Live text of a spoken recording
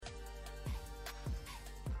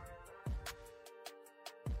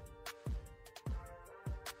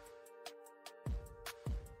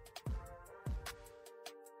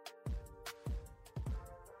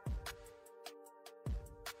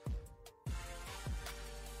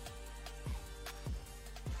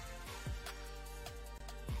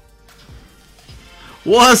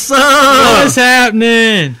What's up? What's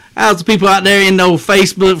happening? How's the people out there in the old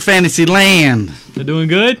Facebook fantasy land? They're doing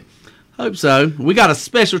good? Hope so. We got a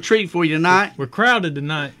special treat for you tonight. We're crowded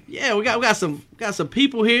tonight. Yeah, we got some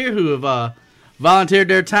people here who have volunteered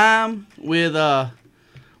their time with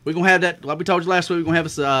we're gonna have that, like we told you last week, we're gonna have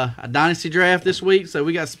us a dynasty draft this week. So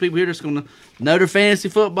we got some people here that's gonna know their fantasy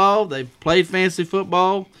football. They've played fantasy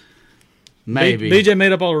football. Maybe. BJ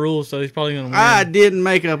made up all the rules, so he's probably gonna win. I didn't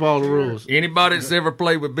make up all the rules. Anybody that's ever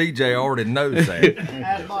played with BJ already knows that.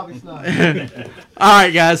 Ask Bobby Snow. All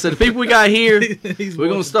right, guys. So the people we got here, we're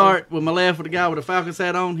gonna start with my left with the guy with the Falcons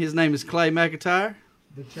hat on. His name is Clay McIntyre.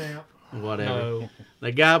 The champ. Whatever. No.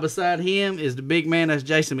 The guy beside him is the big man. That's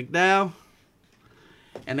Jason McDowell.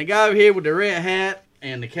 And the guy over here with the red hat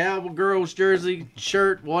and the Cowboy Girls jersey,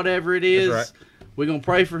 shirt, whatever it is. That's right. We're going to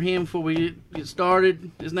pray for him before we get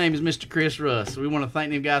started. His name is Mr. Chris Russ. So we want to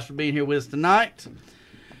thank them guys for being here with us tonight.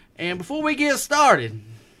 And before we get started,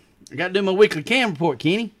 I got to do my weekly cam report,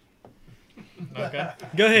 Kenny. Okay.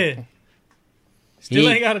 Go ahead. Still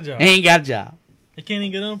ain't got a job. Ain't got a job. He can't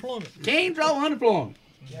even get unemployment. Can't draw unemployment.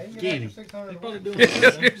 Yeah, you Kenny. get He's probably $600. doing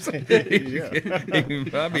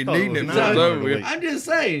I'll be needing it. So- over with. I'm just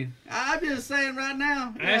saying right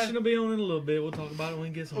now. Ashton will be on in a little bit. We'll talk about it when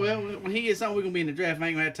he gets on. Well, when he gets on, we're going to be in the draft. I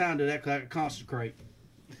ain't going to have time to do that because I can consecrate.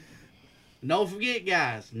 Don't forget,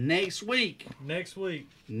 guys, next week,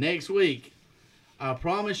 Next week. I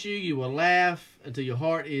promise you will laugh until your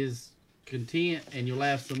heart is content and you'll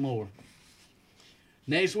laugh some more.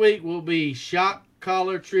 Next week will be Shock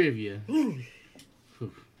Collar Trivia.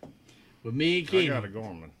 With me and I Kenny. got a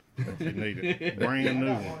Gorman if you need it. Brand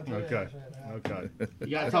new one. Okay. You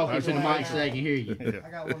got to talk into the mic so they can hear you. Yeah.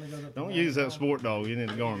 I got one that goes up. Don't use that sport dog. You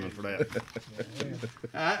need a Gorman for that.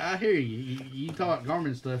 I hear you. You talk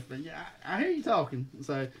Garmin stuff, but yeah, I hear you talking.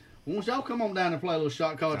 So, once y'all come on down and play a little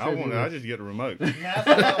Shock Collar Trivia. I just get a remote. Yeah,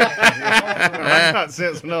 that's what I got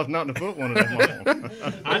sense enough not to put one of them on.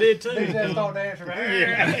 I did too. He just don't answer back.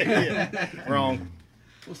 Yeah. Wrong.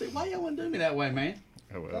 Well, see, why y'all want to do me that way, man?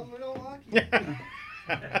 Oh, well. We don't like you.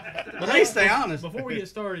 But they stay honest. Before we get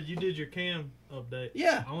started, you did your cam update.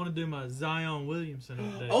 Yeah. I want to do my Zion Williamson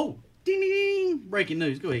update. Oh, ding, ding, ding. Breaking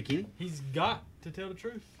news. Go ahead, Kenny. He's got to tell the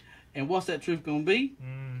truth. And what's that truth going to be?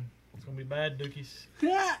 It's going to be bad, Dookies.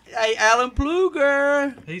 Hey, Alan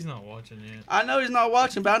Pluger. He's not watching yet. I know he's not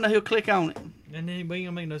watching, but I know he'll click on it. And then it ain't going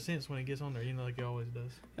to make no sense when he gets on there, like he always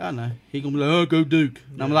does. I know. He going to be like, oh, go Duke.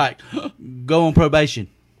 And I'm like, go on probation.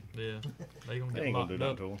 Yeah. They going to They get ain't going locked to do that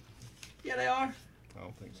up. to him. Yeah, they are. I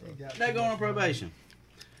don't think so. He got They're going on probation.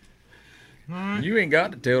 All right. You ain't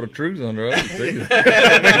got to tell the truth under oath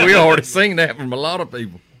either. We already seen that from a lot of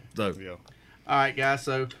people. So Yeah. All right, guys.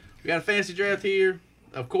 So we got a fantasy draft here.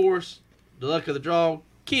 Of course, the luck of the draw.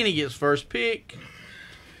 Kenny gets first pick.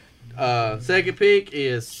 Second pick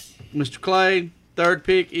is Mr. Clay. Third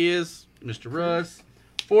pick is Mr. Russ.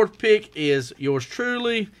 Fourth pick is yours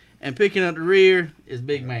truly. And picking up the rear is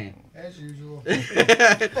Big Man. as usual. So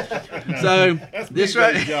That's this BJ's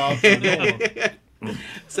right. job. So go on.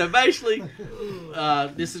 So basically,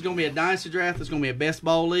 this is going to be a dynasty draft. It's going to be a best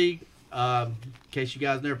ball league. In case you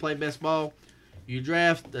guys never played best ball, you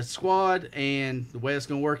draft a squad, and the way it's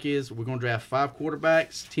going to work is we're going to draft 5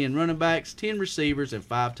 quarterbacks, 10 running backs, 10 receivers, and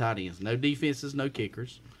 5 tight ends. No defenses, no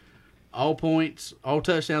kickers. All points, all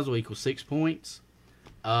touchdowns will equal 6 points.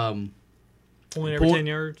 Point every Point- 10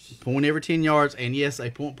 yards. Point every 10 yards, and yes, a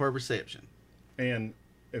point per reception. And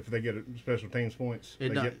if they get special teams points, It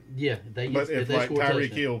they not, get. yeah, they But get, if they like score a Tyreek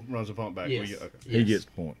touchdown. Hill runs a punt back, Yes. we get, okay. he Yes. gets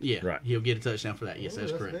the point. Yeah, Right. he'll get a touchdown for that. Yes,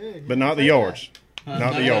 that's Ooh, correct. big. But not the yards.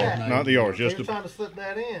 Not the no, yards. no. Not the yards. Just You're the. trying to slip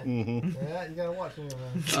that in. Mm-hmm. Yeah, you gotta watch him.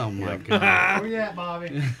 Oh my god! Where you at,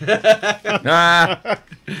 Bobby? Ah,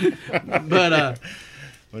 But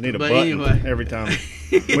We need a But button anyway. every time.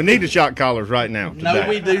 We need the shot collars right now. no, today.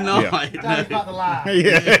 we do not. Johnny's about to lie.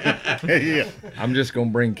 Yeah. Yeah. I'm just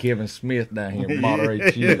gonna bring Kevin Smith down here and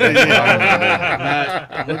moderate you. No,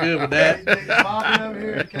 we're good with that. Take Bobby over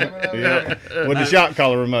here, Kevin over Yeah. here. With the shot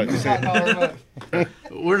collar remote. Shot caller remote.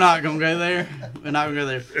 We're not gonna go there. We're not gonna go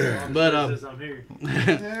there. But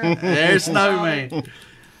there's Snowman.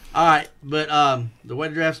 All right, but the way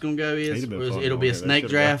the draft's gonna go is He'd have been fun it'll be a on there. snake That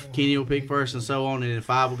should've draft. Kenny will pick first and so on, and then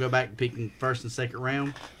 5 will go back to picking first and second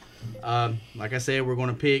round. Like I said, we're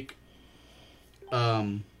gonna pick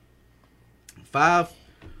 5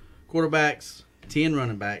 quarterbacks, 10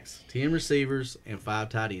 running backs, 10 receivers, and 5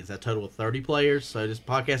 tight ends. That total of 30 players. So this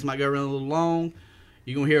podcast might go around a little long.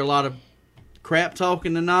 You're gonna hear a lot of crap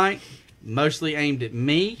talking tonight, mostly aimed at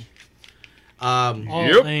me. All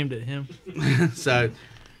Yep. aimed at him. So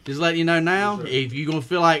just letting you know now, if you're going to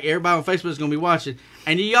feel like everybody on Facebook is going to be watching,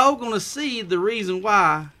 and y'all going to see the reason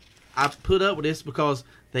why I put up with this, because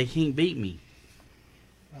they can't beat me.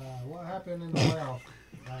 What happened in the playoff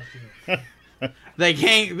last year? They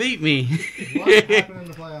can't beat me. What happened in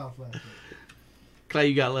the playoff last year? Clay,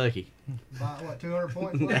 you got lucky. By what, 200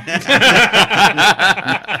 points left?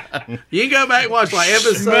 You can go back and watch like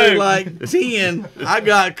episode like 10. I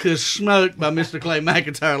got smoked by Mr. Clay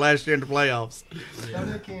McIntyre last year in the playoffs. So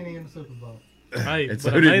did Kenny in the Super Bowl. Hey, And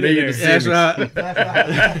but so I did made me it in there. the That's right.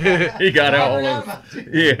 That's right. He got I all forgot of us.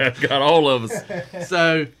 about you. Yeah, got all of us.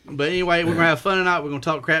 So, but anyway, we're gonna have fun tonight. We're gonna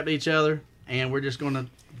talk crap to each other, and we're just gonna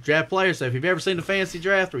draft players. So if you've ever seen the fantasy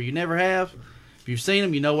draft, or you never have, if you've seen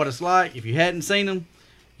them, you know what it's like. If you hadn't seen them,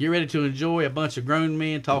 get ready to enjoy a bunch of grown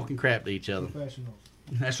men talking crap to each other. Professionals.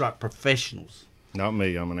 That's right, professionals. Not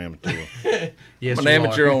me. I'm an amateur. Yes, I'm you an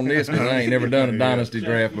amateur are. on this because I ain't never done a dynasty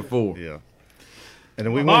draft before. Yeah. And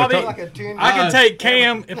then we want Bobby, to Like a 10 I can take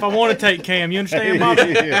Cam if I want to take Cam. You understand, talk.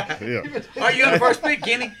 Bobby? Yeah. All right, you got the first pick,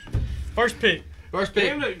 Kenny. First pick. First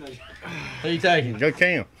pick. Who you taking? Go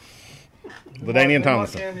Cam. LaDainian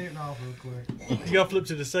Tomlinson. Cam Newton off real quick. You got to flip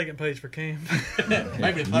to the second page for Cam.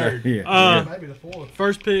 Maybe the third. Yeah. Maybe the fourth.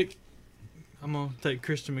 First pick, I'm going to take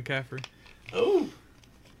Christian McCaffrey. Ooh.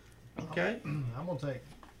 Okay. I'm going to take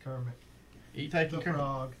Kermit. You The taking Kermit?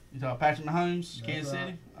 Frog. You talking Patrick Mahomes, That's Kansas right.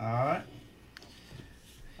 City? All right.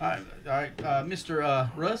 All right. Mr.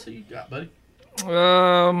 Russ, who you got, buddy?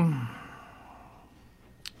 I'm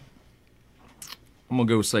gonna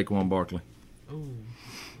go with Saquon Barkley. Ooh.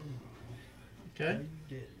 Okay.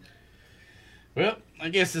 Well, I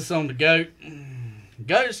guess it's on the GOAT.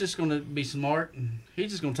 GOAT is just going to be smart. He's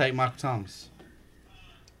just going to take Michael Thomas.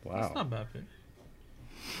 That's Wow. not a bad pick.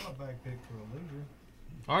 Not a bad pick for a loser.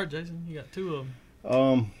 All right, Jason, you got two of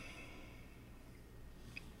them.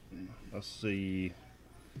 Let's see.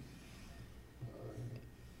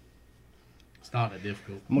 It's not that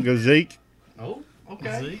difficult. I'm gonna go Zeke Oh,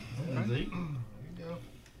 okay. Zeke. Zeke. There you go.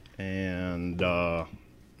 and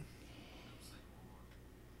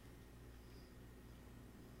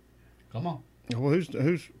Come on. well,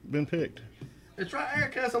 who's been picked? It's right there,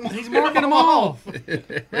 cuz He's marking them off.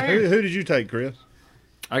 Who did you take, Chris?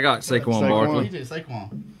 I got Saquon Saquon. You Barkley. did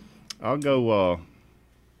Saquon. I'll go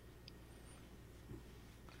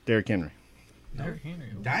Derrick Henry. Derrick Henry.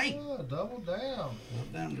 Dang. Oh, double down.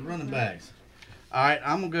 Down to running backs. All right,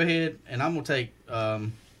 I'm going to go ahead and I'm going to take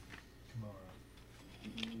Tomorrow.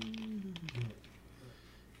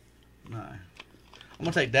 no. I'm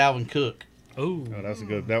going to take Dalvin Cook. Ooh. Oh, that's a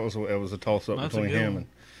good. That was a toss up That's a between good him one.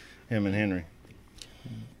 and Henry.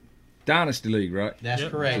 Dynasty League, right? That's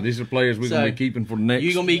Yep. correct. So these are players we're So, gonna be keeping for the next.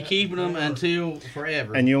 You're going to be keeping them until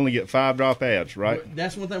forever. And you only get 5 drop ads, right?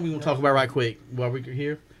 That's one thing we want to talk about right quick while we're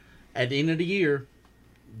here. At the end of the year,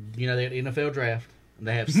 you know, they have the NFL draft.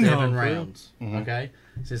 They have 7 No, for real? rounds. Mhm. Okay?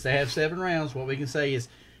 Since they have 7 rounds, what we can say is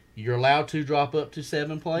you're allowed to drop up to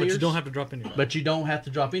 7 players. But you don't have to drop anybody. But you don't have to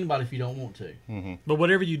drop anybody if you don't want to. But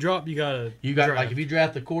whatever you drop, you gotta. You got draft. like if you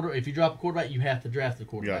drop a quarterback, you have to draft the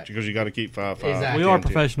quarterback. Gotcha, because you got to keep 5, 5. Exactly. We are 10,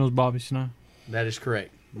 10. professionals, Bobby Snow. That is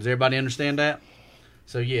correct. Does everybody understand that?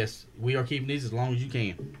 So yes, we are keeping these as long as you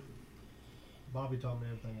can. Bobby taught me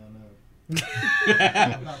everything I know.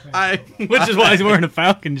 Which is why he's wearing a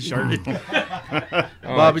Falcons shirt. All right,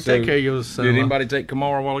 Bobby, so take care of yours. Did anybody take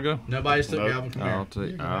Kamara a while ago? Nobody's took Nope. Alvin I'll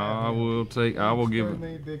Kamara. take. I will give Screwed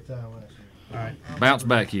it. me big time last year. All right. Bounce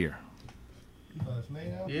back here. It's me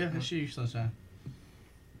now? Yeah, it's you, sunshine.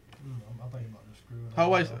 I'm thinking about just screwing Oh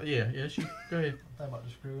all wait, y'all. yeah, she. Go ahead. I'm thinking about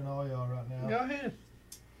just screwing all y'all right now. Go ahead.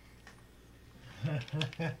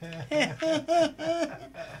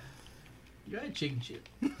 Go ahead, chicken shit.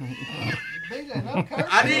 DJ, no cursing.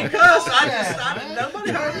 I didn't cuss.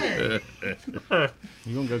 Nobody heard me.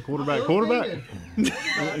 You gonna go quarterback? Little Quarterback? finger.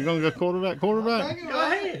 You gonna go quarterback? Quarterback? Thinking Go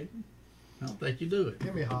about it. ahead. I don't think you do it.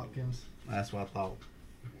 Give me Hopkins. That's what I thought.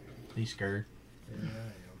 He's scared. Yeah,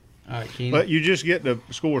 All right, Kenny. But you just get the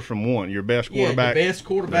scores from one. Your best yeah, the quarterback, best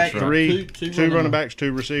quarterback. That's right. two running backs,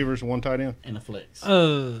 2 receivers, 1 tight end, and a flex.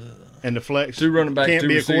 and the flex 2 running backs, can't 2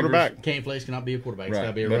 be a receivers. quarterback. Can't flex, cannot be a quarterback. It's Right. got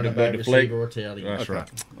to be a But running the back, flex- receiver, or tight end. That's right.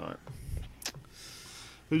 All right.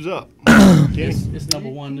 Who's up? Kenny. It's number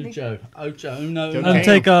 1, Ucho. Ocho, Uno. Go Uno. I'm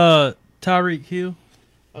take Tyreek Hill,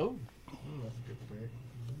 Oh, that's a good pick.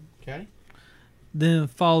 okay. then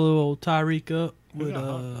follow old Tyreek up Who with got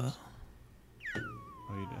Hopkins?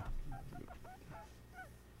 How you doing?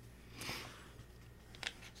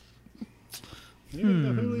 You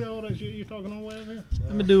got Julio that you talking on way over here?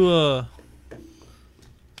 let me do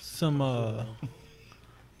some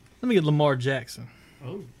let me get Lamar Jackson.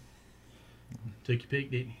 Oh, Took your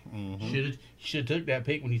pick, didn't you? Mhm. Should have took that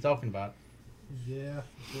pick when you're talking about Yeah,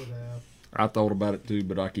 should have. I thought about it too,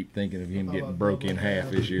 but I keep thinking of him getting broke in half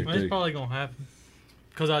this year Well, it's too. probably gonna happen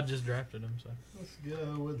because I just drafted him. So Let's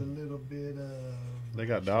go with a little bit of. They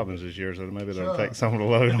got Dobbins this year, so maybe they'll Chubb. take some of the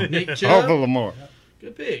load on Nick off Chubb. of Lamar.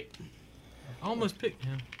 Good pick. I almost picked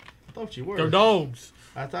him. I thought you were. Go Dogs.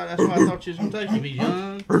 I thought that's why I thought you was gonna take him. He's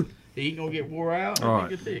young. He ain't gonna get wore out. All That'd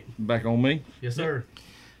be a good pick. Back on me. Yes, sir.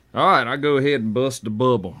 All right, I go ahead and bust the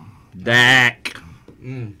bubble. Dak.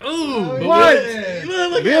 Mm. Ooh, What?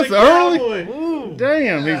 Look This at the early? Cowboy.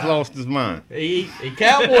 Damn, he's lost his mind. He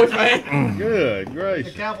Cowboy fan. Good The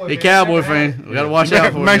gracious. Cowboy He fan Cowboy never had fan. We gotta watch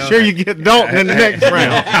out for him. Make y'all. sure you get Dalton in the next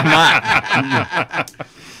round.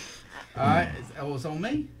 All right. Oh, it's on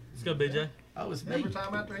me. let's go, BJ. Oh, it's it. me. Every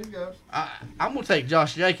time after he goes. I'm gonna take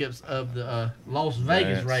Josh Jacobs of the Las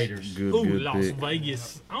Vegas That's Raiders. Good, Ooh, good Las pick.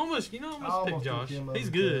 Vegas. I almost I picked almost Josh. took him over He's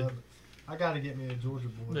good. Chubb. I got to get me a Georgia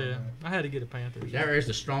boy. Yeah, man. I had to get a Panthers. That is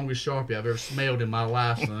the strongest Sharpie I've ever smelled in my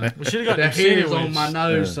life, son. We should have got The them hairs cereals. on my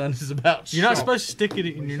nose, Yeah. son, is about You're not sharp. supposed to stick it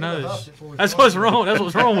in We your should've nose. huffed it before we That's started. what's wrong. That's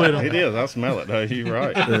what's wrong with It them. is. I smell it, though. You're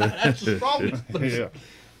right. That's the strongest. Yeah.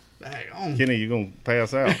 Dang on. Kenny, you going to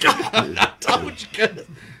pass out. I told you could.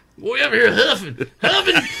 Boy, over here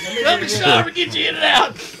huffing sharp, get you in and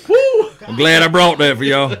out. Woo! I'm glad I brought that for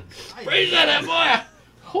y'all. Praise that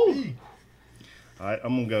boy. Woo. All right,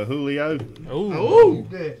 I'm going to go Julio Ooh. Oh,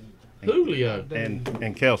 Did. Julio.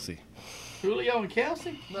 and Kelsey. Julio and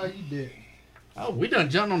Kelsey. No, you did. Oh, we done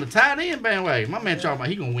jumped on the tight end bandwagon. My man talking about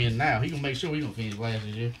he gonna win now. He gonna make sure he gonna finish last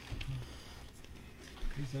this year.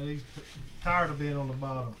 He said he's tired of being on the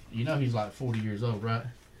bottom. You know he's like 40 years old, right?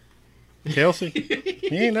 Kelsey?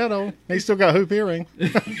 He ain't that old. He still got hoop earring.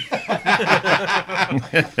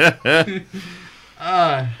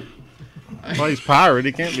 Plays pirate.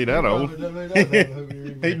 He can't be that old.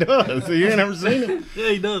 He does. You ain't never seen him. Yeah,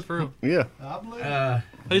 he does for real. Yeah. I believe it.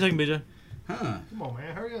 Who you taking, BJ? Huh? Come on,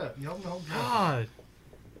 man. Hurry up. You hold the whole time. God.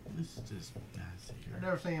 This is just. I've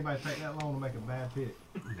never seen anybody take that long to make a bad pick.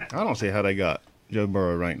 I don't see how they got Joe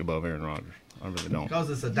Burrow ranked above Aaron Rodgers. I really don't. Because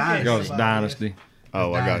it's a can't Because dynasty. it's dynasty.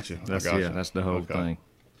 Oh, I got you. I That's got you. yeah, that's the whole Okay. thing.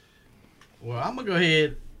 Well, I'm gonna go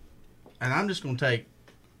ahead, and I'm just gonna take.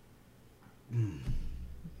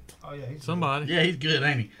 Oh, yeah. He's Somebody. Yeah, he's good,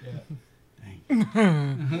 ain't he? Good.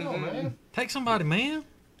 Come on, man. Take somebody, man.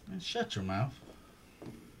 Man, shut your mouth.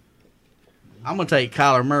 I'm gonna take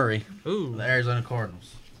Kyler Murray, Ooh, the Arizona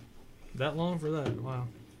Cardinals. that long for that? Wow.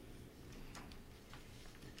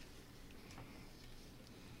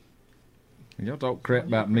 Y'all talk crap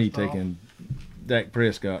about me taking Dak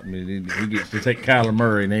Prescott, and he gets to take Kyler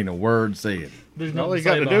Murray, and ain't a word said. There's All nothing he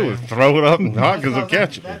got say to about do him. is throw it up and Hawkins will Because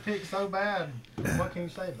catch it. That pick's so bad. What can you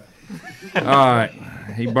say about it? All right,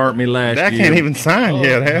 he burnt me last That year. can't even sign Oh,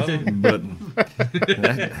 yet, has he? But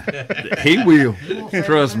he will. He won't say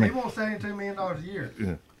Trust anything- me. He won't $72 million a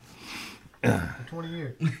year. For 20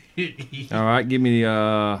 years. All right, give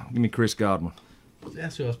me Chris Godwin.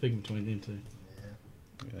 That's who I was picking between them two.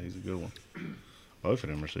 Yeah, he's a good one. Both of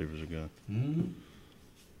them receivers are good. Mm-hmm.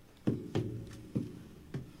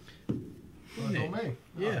 Well, it's on me.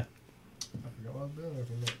 Yeah. I forgot what I was doing there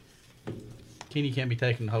for a minute. Kenny can't be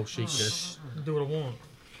taking the whole sheet. Though. Do what I want.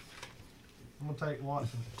 I'm going to take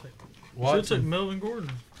Watson. Should Watson. took Melvin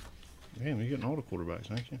Gordon. Damn, you're getting all the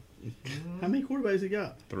quarterbacks, ain't you? How many quarterbacks he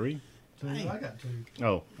got? 3? Two. I got two.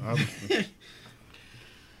 Oh, All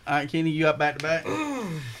right, Kenny, you up back to back?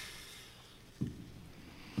 Mahomes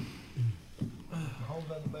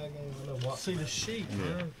got the bag game. I know See Watson. the sheet,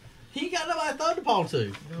 man. He ain't got nobody to throw the ball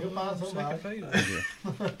to. He'll find somebody. Second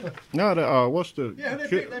page. no, what's the Yeah, they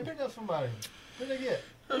picked up somebody. Who'd they get?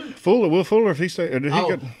 Fuller? Will Fuller, if he stay, or did he Oh,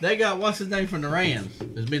 get they got what's his name from the Rams?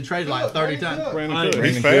 Has been traded like Cook, 30 Brandon times. Cook. Brandon Hey, Cook?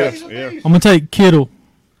 He's Brandon fast. Cook. Yeah. I'm gonna take Kittle.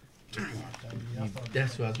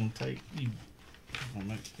 That's what I was gonna take. You. I'm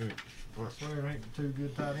gonna make it. I swear it ain't two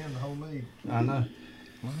good tight ends in the whole league. I know.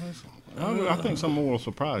 I think some more will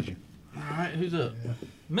surprise you. All right, who's up?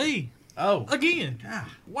 Me Oh, again. God,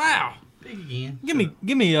 Wow. big again. Give me.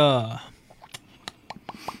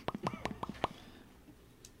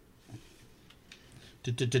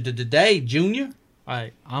 Today, Junior.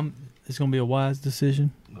 Alright, It's gonna be a wise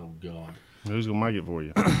decision. Oh God. Who's gonna make it for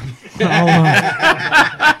you?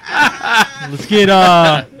 Let's get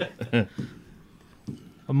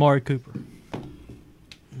Amari Cooper.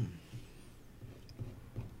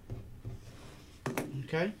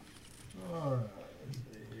 Okay. All right. Let's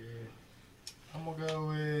see here. I'm going to go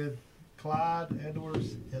with Clyde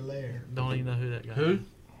Edwards-Hilaire. Don't even know who that guy. Who? is.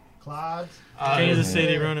 Clyde. Kansas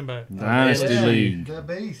City running back. Dynasty LSU. League. The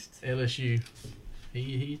Beast. LSU.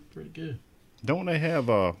 He's pretty good. Don't they have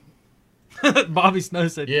Bobby Snow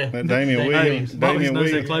said. Yeah. That Damian Williams. Bobby Damian Snow said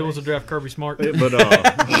Williams. Clay wants to draft Kirby Smart. But He was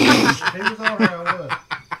on there.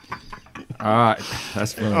 All right,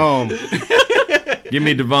 that's fun. Give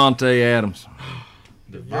me Devontae Adams.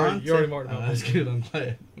 You already marked him Oh, off. that's good. I'm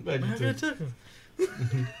glad. How good took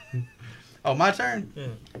him? Oh, my turn? Yeah.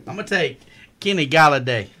 I'm going to take Kenny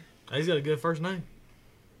Galladay. He's got a good first name.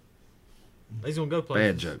 He's gonna go play.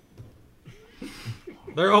 Bad joke.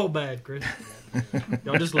 They're all bad, Chris.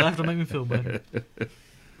 Y'all just laughed to make me feel better.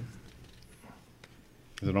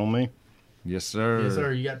 Is it on me? Yes, sir. Yes,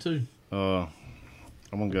 sir. You got two. I'm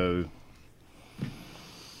gonna go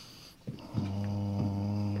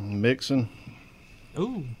Mixon.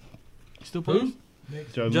 Ooh, still plays.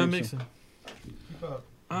 Joe, Joe Mixon. Mixon. Keep up.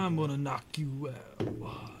 I'm gonna knock you out.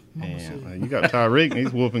 Mama And said. you got Tyreek.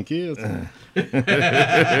 He's whooping kids. At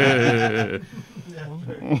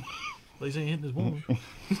least he ain't hitting his woman.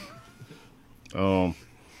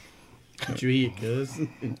 What you eat, cuz?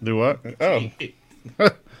 Do what?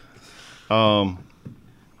 Oh.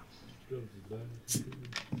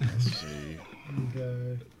 Let's see.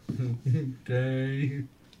 Okay. Okay.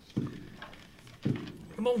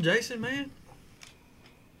 Come on, Jason, man.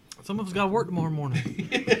 Some of us got to work tomorrow morning.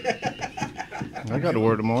 I got to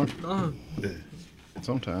work tomorrow.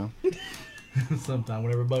 Sometime. Sometime,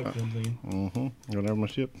 whenever boat comes in. Whenever my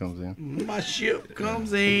ship comes in. My ship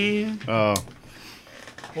comes in.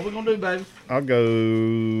 What we gonna do, baby? I'll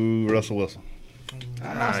go Russell Wilson.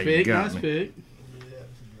 Nice you pick. got Nice me. pick.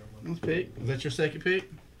 Nice pick. Is that your second pick?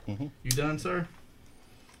 Mhm. You done, sir?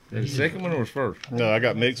 The second one was first. No, I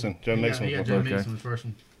got Mixon. Joe Mixon. He got was Joe my first. Mixon was the first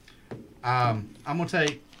one. I'm gonna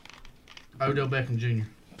take Odell Beckham Jr.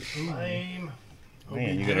 Lame.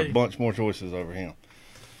 Man, you got a bunch more choices over him.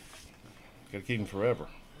 Got to keep him forever.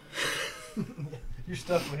 You're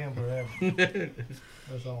stuck with him forever.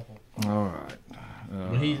 That's awful. All right.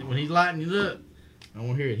 When he's lighting it up, I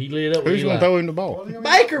want to hear it. He lit up. when Who's he going to light- throw him the ball? What's he gonna be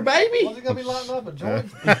Baker, lighting- baby. What's he gonna be lighting up? A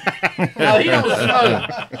joint? No, he don't smoke.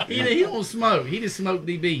 He don't smoke. He just smoked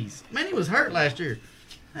DBs. Man, he was hurt last year.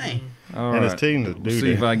 Hey, All And right. his team to do We'll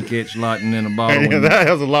see if that. I can catch lightning in a bottle. Yeah, in that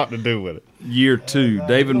has a lot to do with it. year 2,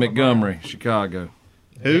 David Montgomery, Chicago.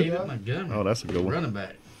 Who? David Montgomery. Oh, that's a good one. Running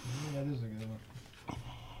back. That is a good one.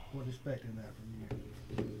 Wasn't expecting that from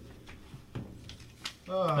you.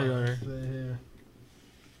 Oh, Hey, there. let's see here.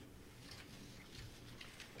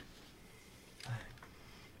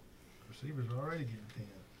 Receivers are already getting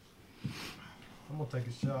 10. I'm gonna take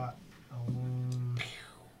a shot on.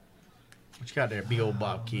 What you got there, big old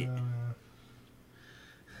Bob Kid? uh,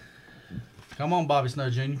 Come on, Bobby Snow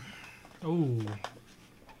Jr. Ooh.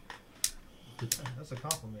 That's a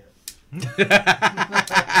compliment. He's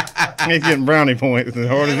getting brownie points as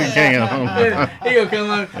hard as he can. He gonna come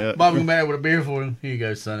on. Yeah. Bobby gonna back with a beer for him. Here you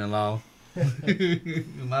go, son-in-law.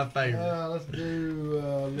 My favorite. Let's do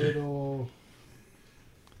a little.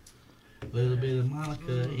 Little bit of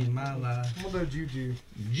Monica in my life. I'm gonna do Juju.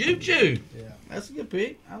 Juju. Yeah. That's a good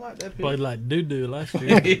pick. I like that Played pick. like doo-doo last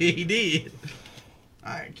year. He did.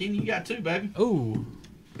 All right, Ken, you got two, baby. Ooh.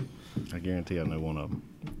 I guarantee I know one of them.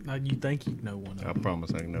 Now you think you know one of I them.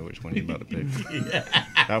 promise I know which one you're about to pick.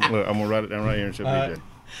 I'm going to write it down right here and show BJ.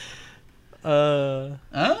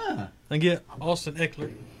 And get Austin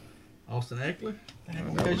Eckler. Austin Eckler.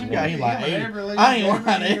 Because you got him Yeah, like every league, I ain't every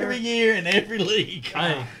lying year. every year in every league.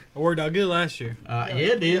 Hey, I worked out good last year. Yeah,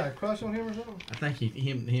 it did. Yeah, crush on him or something? I think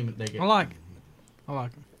him, they I get. like it. I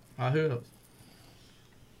like him. Who else?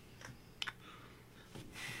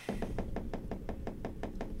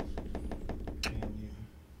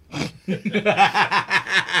 Let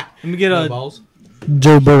me get No a balls.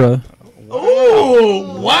 Joe Burrow.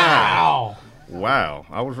 Oh wow! Wow,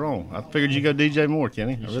 I was wrong. I figured you go DJ Moore,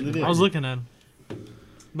 Kenny. I really did. I was looking at him.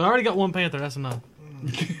 But I already got one Panther. That's enough.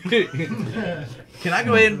 Can I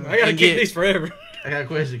go ahead and, I gotta and keep get? these forever. I got a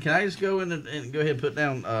question. Can I just go in and go ahead and put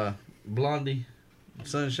down Blondie,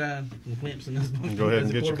 Sunshine, and Clemson as Go ahead and as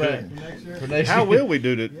a get your quarterback pick. Next year? for next How year? will we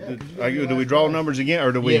do that? Do we draw numbers again,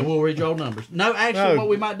 or do we? Yeah, we'll redraw numbers. No, actually, No. what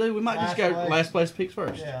we might do, we might just go Last place. last place picks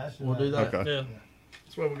first. Yeah, that's We'll do that. Okay. Yeah.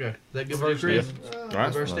 That's where we go. Is that good for you, Chris? That's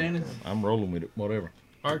Reverse fine. standings? I'm rolling with it. Whatever.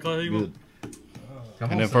 All right, Clay, who you want? Good.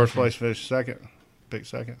 Come And then son. first place finish second. Pick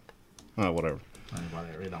second. Oh, whatever.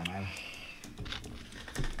 Whatever, it don't matter.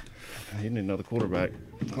 You need another quarterback.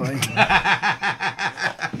 Clay. Yeah,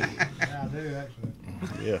 I do, actually.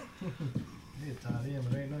 Yeah. Need a tight end,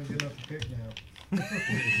 but ain't nothing good enough to pick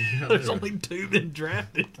now. There's only 2 been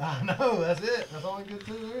drafted. I know, that's it. That's all good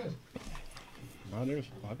two there is.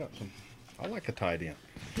 I got some. I like a tight end.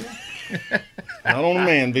 Not on a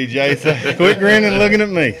man, BJ. So quit grinning and looking at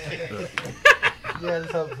me. Yeah,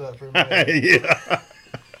 just helps up for a minute. Yeah.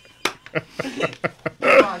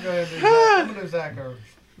 I'm gonna do Zach Ertz.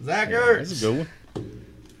 Zach That's Ertz. a good one.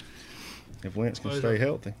 If Wentz can stay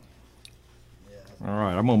healthy. All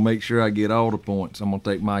right, I'm gonna make sure I get all the points. I'm gonna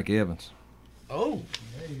take Mike Evans. Oh,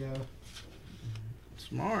 There you go.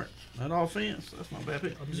 smart. That offense. That's not bad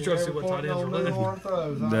pick. I'm just trying to see what tight ends are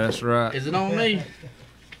left. That's right. Is it on me? Is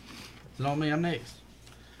it on me? I'm next.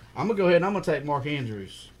 I'm gonna go ahead and I'm gonna take Mark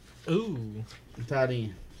Andrews, Ooh, tight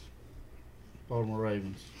end. Baltimore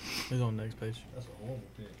Ravens. he's on the next page. That's a horrible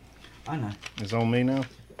pick. I know. It's on me now.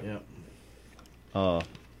 Yep.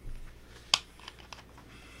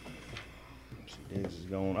 This is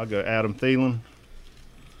going. I'll go Adam Thielen.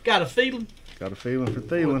 Got a feeling. Got a feeling for What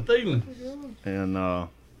Thielen. feeling? And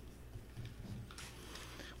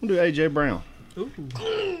we'll do AJ Brown. Ooh,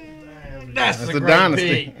 That's That's a the great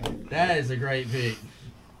dynasty. pick. That is a great pick.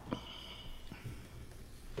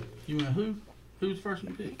 You went who? Who's the first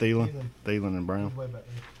one pick? Thielen and Brown. Way back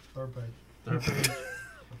there. Third page. Third page.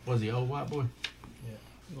 Was he old white boy?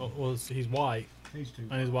 well, he's white He's too.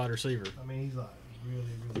 and he's a wide receiver, I mean, he's like really,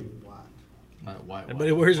 really white. White. but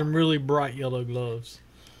he wears some really bright yellow gloves.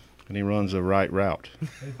 And he runs the right route.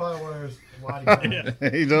 He probably wears whitey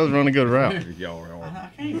pants. He does run a good route. I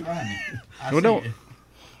can't find it. I Well, see don't- it.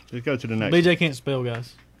 Let's go to the next. BJ can't spell,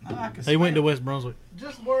 guys. I can He went to smell West Brunswick.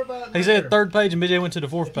 Just worry about it. He said third page, and BJ went to the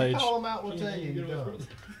fourth If you page. call him out, we'll tell you. You don't. it.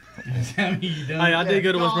 Tell me you done. Hey, I did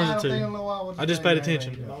go to West Call out, Brunswick they too. don't know why, we'll I just tell paid you,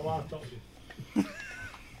 attention. man, you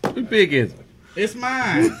don't. Who big is it? It's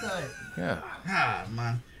mine. Say, Yeah. Ah,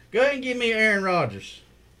 man. Go ahead and give me Aaron Rodgers.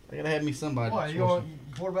 I gotta have me somebody. What, you want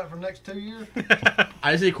quarterback for the next 2 years?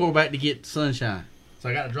 I just need a quarterback to get sunshine, so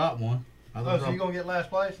I gotta drop one. I was Oh, gonna so drop- you gonna get last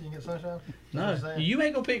place and you get sunshine? That's what No, you're saying? you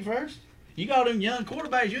ain't gonna pick first. You got them young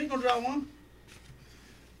quarterbacks. You ain't gonna drop one.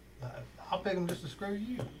 I'll pick him just to screw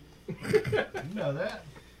you. You know that.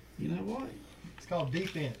 You know what? It's called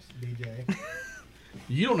defense, DJ.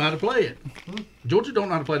 You don't know how to play it. Georgia don't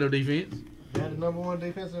know how to play no defense. They had the #1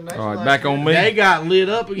 defense in the nation. All right, last back year. on me. They got lit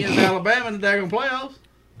up against Alabama in the daggone playoffs.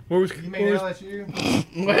 Where was, You mean LSU?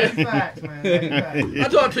 Well, That's facts, man. That's I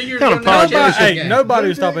facts. thought 2 years Kind ago. of now, apologize. championship Hey, game. nobody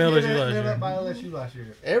was stopping Who did LSU get last lit up year. by LSU last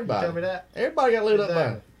year? Everybody. Tell me that. Everybody got lit up by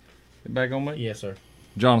it. Back on me. Yes, sir.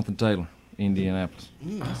 Jonathan Taylor, Indianapolis.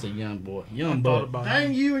 That's a young boy. Young Thought buck. about Dang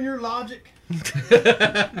him. you and your logic.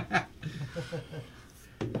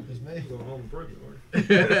 It's me.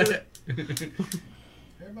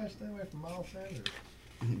 Everybody stay away from Miles Sanders.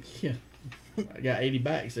 Yeah. I got 80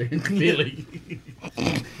 backs there in Philly.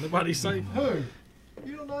 Nobody's safe. Who?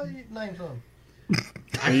 You don't know? You name some.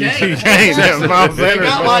 I You can't. can't have Miles They Sanders.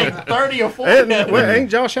 got like 30 or 40. Ain't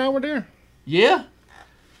Josh Howard there? Yeah.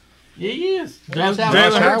 Yeah, he is. Jalen Josh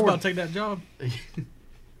Hurts Howard. about to take that job.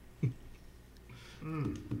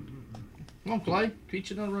 Come on, Clay.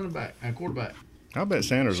 Teach another running back and quarterback. I bet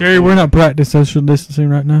Sanders. Sherry, we're not practicing social distancing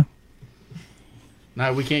right now.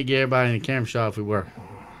 No, we can't get everybody in the camera shot if we were.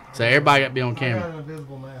 So everybody got to be on I got camera. an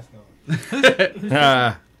invisible mask on.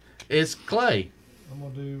 Ah, It's Clay. I'm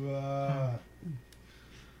gonna do. I'm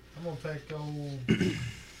gonna take old.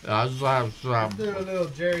 Do a little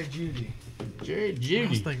Jerry Judy. Jerry I was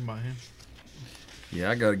Judy. thinking about him. yeah,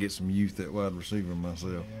 I got to get some youth at wide receiver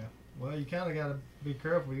myself. Yeah. Well, you kind of got to be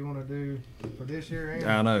careful. You want to do for this year and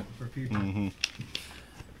I know. for future. Mm-hmm.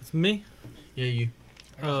 It's me. Yeah, you.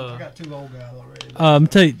 I got 2 old guys already. I'm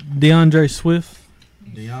take DeAndre Swift.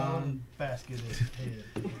 Deion. Basket in his head.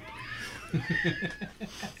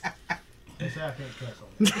 That's how I can't cuss on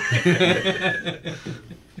that.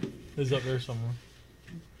 He's up there somewhere.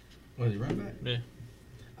 What is he, running back? Yeah.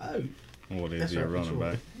 Oh. What is That's he, a right, running sure.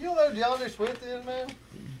 back? You know who DeAndre Swift is, man?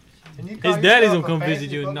 And you call His daddy's yourself gonna a come visit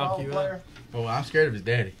fancy you and knock football you player? out. Oh, I'm scared of his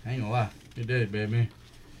daddy. I ain't gonna lie. Your daddy, bad man.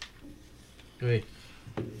 Go ahead.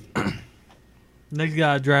 Next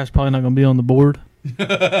guy I draft's probably not gonna be on the board.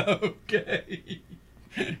 Okay.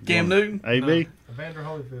 Cam Newton. AB? Evander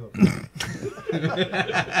Holyfield.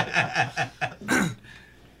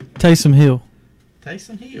 Taysom Hill.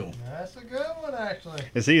 Taysom Hill. That's a good one, actually.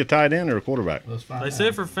 Is he a tight end or a quarterback? Let's find They out.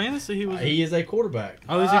 said for fantasy he was. He is a quarterback.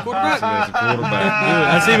 Oh, is he a quarterback? That's a quarterback. Good.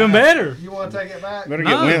 That's even better. You want to take it back? Better No.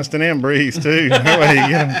 get Winston and Breeze, too. That way you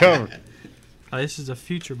get them covered. Oh, this is a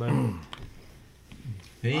future, baby.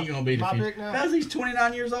 He ain't gonna be the My future. pick now? How's he's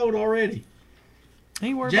 29 years old already?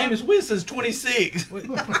 Ain't worried Jameis Winston's 26.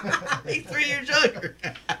 He's 3 years younger.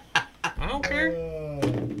 I don't care.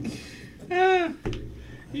 Ah,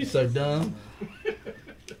 you so dumb.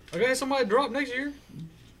 I got somebody drop next year.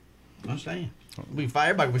 I understand.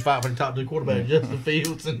 Everybody will be fighting for the top 2 quarterbacks, Justin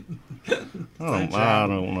Fields and I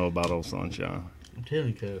don't know about old Sunshine. I'm telling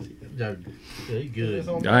you, cuz. He's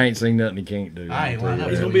good. I ain't seen nothing he can't do. I ain't lying.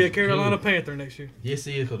 He's gonna be a Carolina Panther next year. Yes,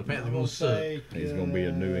 he is, because the Panthers going to suck. He's gonna be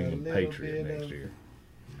a New England Patriot next year.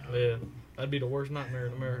 Yeah, that'd be the worst nightmare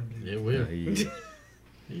in America. Yeah, it will. He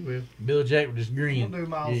He will. Bill Jack with just green. We'll do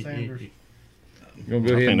Miles Sanders. gonna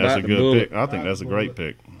go I ahead think and that's bite a the good bullet. pick. I think that's a great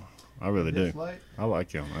pick. I really do. This late? I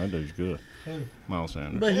like him. That dude's good. Who? Miles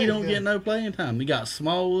Sanders. But he don't get no playing time. We got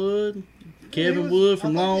Smallwood, Kevin Wood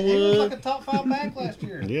from He was Longwood. like a top 5 back last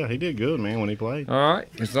year. Yeah, he did good, man, when he played. All right,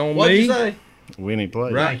 it's on What'd me. you say? When he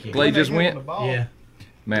played. Right, Thank you. Clay When they just give him went. the ball, Yeah.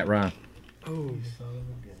 Matt Ryan. Oh, you son of a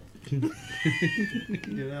gun. You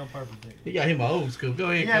did it on purpose. didn't He got him old school. Go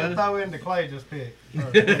you? ahead, You had to cuz. throw in the Clay just pick.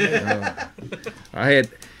 I had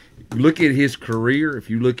look at his career. If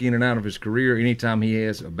you look in and out of his career, anytime he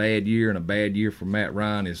has a bad year, and a bad year for Matt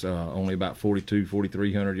Ryan is only about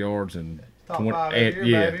 4,300 yards and Top 20, 5 and, every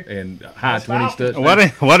year, yeah, baby. and high That's 20s Falcons.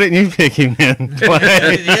 touchdowns. Why didn't you pick him then?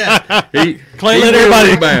 Clay? Yeah. He, Clay he let will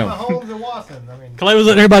everybody- rebound. Mahomes and Watson. I mean, Clay was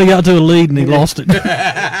letting everybody get to a lead and he lost it.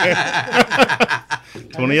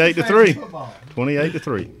 28-3. football.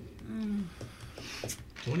 28-3.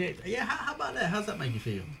 28. Yeah, how about that? How's that make you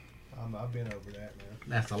feel? I've been over that, man.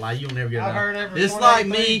 That's a lie. You'll never get I've over heard it. every It's like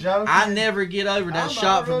 28-3 me. joke. I never get over that I'm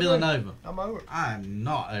shot from over it. Villanova. I'm over it. I'm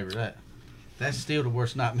not over that. That's still the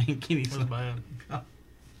worst nightmare in Kenny's It was life. bad.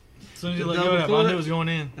 As soon as you The let go of that, double I knew foot? it was going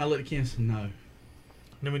in. I looked at Ken and said, no.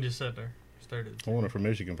 Then we just sat there, stared at it. I wonder for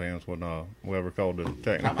Michigan fans when whoever called the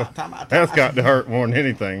technical. Time out, time out. That's got to hurt more than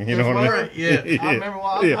anything. You know what I mean? Right, yeah. I remember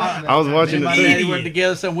while I was Yeah. watching that. I was watching Me and it my too. daddy went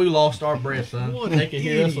together, son. We lost our breath, son. What They could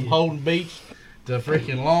hear us from idiot. Holden Beach to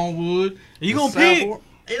freaking Longwood. You to gonna pick? Southport.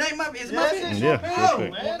 It ain't my. It's my Yes, pick. it's Yeah, your good pick,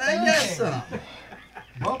 pick. man. Well, they got Dang. something.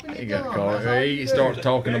 Bumping He it got down. caught. That's all He you starts do.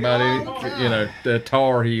 talking about it, the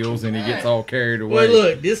Tar Heels, and he gets all carried away. Well,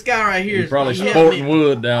 look, this guy right here He's is probably he helped sporting me-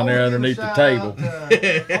 wood down there I wanna underneath give the a table. shout out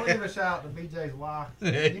to- I want to give a shout out to BJ's wife.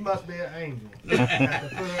 You must be an angel.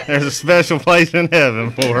 There's a special place in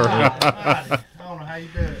heaven for her. I don't know how you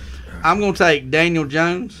do it. I'm gonna take Daniel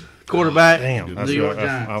Jones, quarterback. Damn, that's New York right.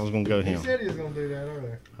 I Giants. was gonna go He him. said he was going to do that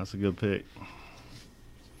earlier. That's a good pick.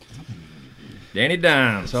 Danny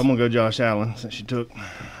Dimes. So I'm gonna go Josh Allen since you took.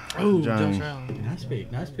 Oh, Jones. Josh Allen. Nice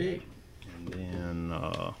pick. Nice pick. And then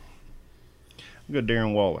I'll go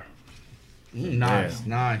Darren Waller. Nice,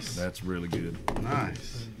 nice, That's really good.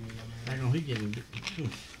 nice. Hang on, he gonna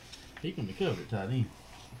be covered tight end.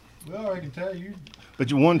 Well, I can tell you.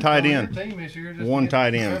 But you one tight your end. team this year just One to get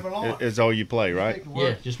tight end Trevor Lawrence. is all you play, right? Take the Yeah,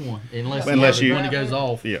 work. just one. Unless, Unless you- when he goes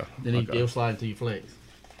off, Yeah. then Okay. he'll slide into your flex.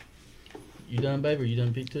 You done, baby? Or you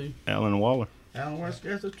done pick two? Allen and Waller. Alan West,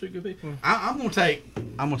 that's two good picks. I'm gonna take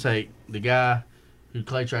the guy who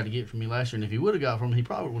Clay tried to get from me last year, and if he would have got from him, he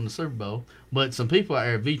probably won the Super Bowl. But some people out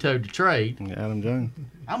there vetoed the trade. Adam Jones.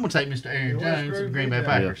 I'm gonna take Mr. Aaron You wanna Jones screw of Green Bay BJ?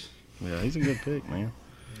 Packers. Yeah, he's a good pick, man.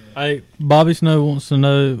 Hey, Bobby Snow wants to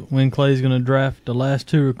know when Clay's going to draft the last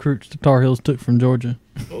two recruits the Tar Heels took from Georgia.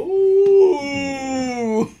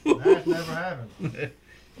 Ooh. That's never happened.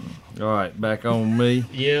 All right, back on me.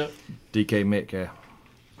 Yep. DK Metcalf.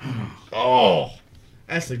 Oh,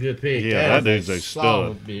 that's a good pick. Yeah, that is dude's a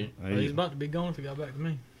solid stud. pick. He's about to be gone if he got back to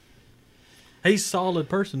me. He's a solid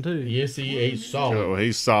person, too. Yes, he's solid. Oh,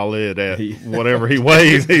 he's solid at whatever he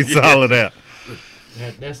weighs. He's solid at.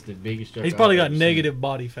 That's the biggest joke He's probably I've got ever seen. negative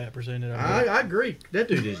body fat percentage. I agree. That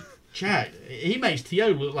dude is jacked. He makes T.O.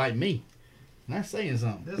 look like me. And that's saying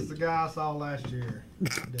something. This is the guy I saw last year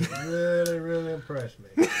that really, really impressed me.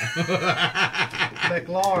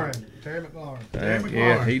 McLaurin. Terry McLaurin.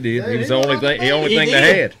 Yeah, he did. He was He the only was thing. The the only He thing did.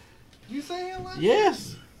 they had. You see him last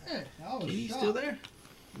Yes. year? I was He's shocked. still there.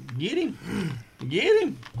 Get him. Get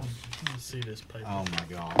him. Let's see this paper. Oh, my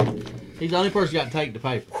God. He's the only person got to take the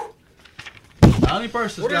paper. The only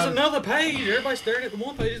person Well, there's got another page. Everybody's staring at the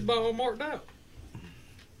one page. It's about all marked out.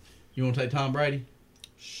 You want to take Tom Brady?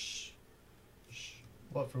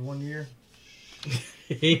 What, for 1 year?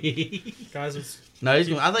 Guys, it's No, he's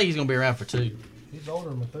gonna. I think he's gonna be around for 2. He's older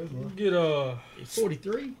than Methuselah. get He's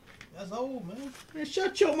 43. That's old, man. Man,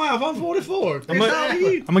 shut your mouth. I'm 44. I'm Chris, how old are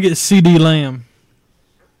you? gonna get CD Lamb.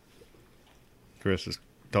 Chris is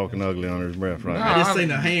talking ugly under his breath right I now. just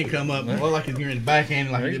seen a hand come up. Well, like he's hearing the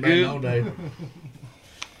backhand like he did back in the old days.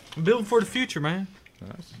 I'm building for the future, man.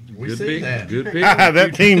 We Good see pick. that. Good pick.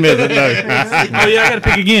 That team isn't though. Oh yeah, I got to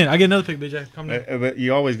pick again. I get another pick, BJ. Come down. But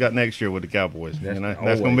you always got next year with the Cowboys. That's That's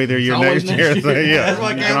always. going to be their year It's always next year. So, yeah, That's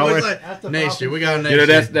what you can Cowboys always- say. That's the Next year. We got next You know,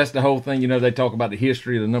 year. that's the whole thing. You know, they talk about the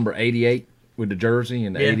history of the number 88 with the jersey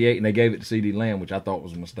and the Yeah. 88, and they gave it to CD Lamb, which I thought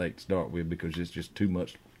was a mistake to start with because it's just too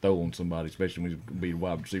much throw on somebody, especially when he's going to be a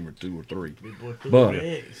wide receiver 2 or 3. But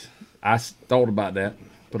I thought about that.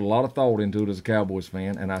 put a lot of thought into it as a Cowboys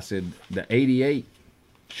fan, and I said the 88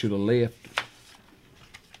 should have left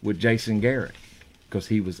with Jason Garrett because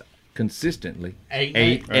he was consistently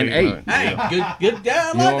 8 and 8. Hey, good guy.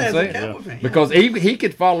 I You know like what that I'm as a saying? Cowboy fan. Because he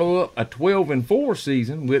could follow up a 12-4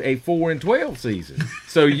 season with a 4-12 season.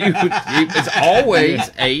 So it's always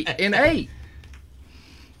 8 and 8.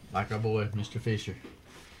 Like our boy, Mr. Fisher.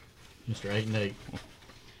 Mr. 8 and 8.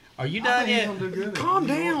 Are you I done think he's yet? gonna do good. Calm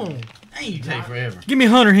down. Ain't you take forever. Give me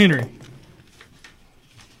Hunter Henry.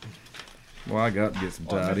 Well, I got to get some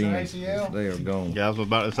tight Mr. ends. ACL? They are gone. Yeah, I was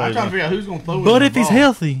about to I'm say trying to figure out who's going to throw But him if the he's ball.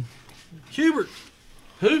 healthy, Hubert.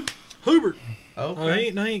 Who? Hubert. Okay. Oh,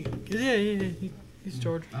 he ain't. Yeah. He's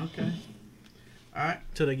charged. Okay. All right.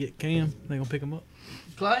 Till they get Cam, they gonna pick him up.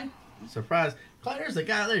 Clay? I'm surprised. Clay, there's a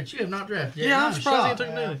guy there that you have not drafted yet. Yeah, Not I'm a surprised he shot.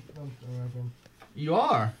 took nothing. You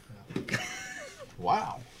are?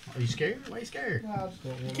 Wow. Are you scared? Why are you scared?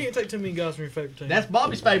 You can't take too many guys from your favorite team. That's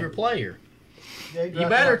Bobby's favorite player. You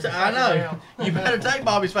better. I know. You better take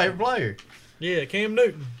Bobby's favorite player. Yeah, Cam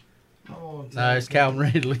Newton. No, it's Calvin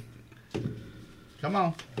Ridley. Come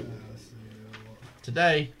on.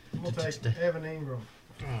 Today. I'm gonna take Evan Ingram.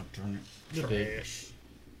 Oh, darn it. Good big.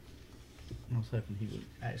 I was hoping he would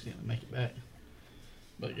accidentally make it back.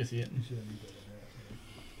 But I guess he didn't.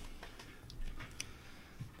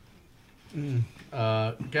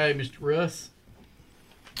 Okay, Mr. Russ.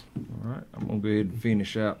 All right, I'm going to go ahead and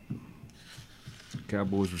finish out.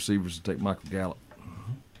 Cowboys receivers to take Michael Gallup.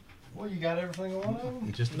 Well, you got everything on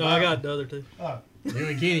them? Just No, I got the other two. Oh, you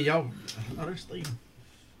and Kenny, y'all. Oh, they're sleeping.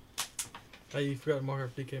 Hey, you forgot to mark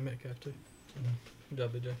up DK Metcalf too. Good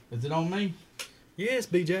job, BJ. Is it on me? Yes,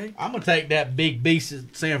 BJ. I'm gonna take that big beast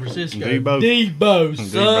at San Francisco. Debo. Debo,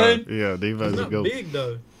 son. Yeah, Devo's He's a not go. big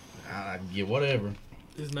though. Yeah, whatever.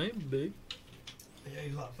 His name's big. yeah,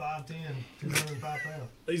 he's like 5'10", 205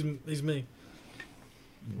 pounds. He's me.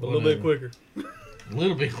 A little bit quicker. A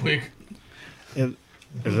little bit quick. Is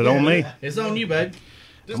it on me? It's on you, babe.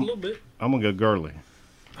 Just a little bit. I'm gonna go Gurley.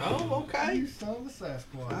 Oh, okay. You son of a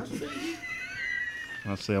Sasquatch.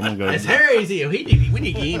 I say I'm gonna go. As hairy as he, we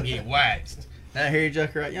need to get him get waxed. That hairy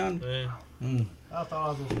joker right yonder. Yeah. I thought I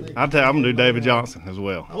was gonna sneak. I'm gonna do David Johnson as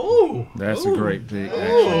well. Oh, That's a great pick, actually.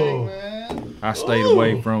 Oh. Man. I stayed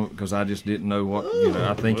away from it because I just didn't know what,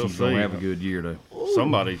 I think We'll he's going see. to have a good year, though.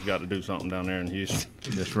 Somebody's got to do something down there in Houston.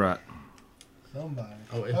 That's right. Somebody.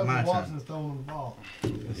 Oh, it's Hubby my turn. Watson's throwing the ball.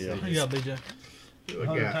 Yeah. You got BJ. Who we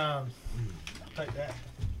 100 got? times. Take that.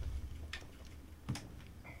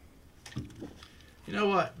 You know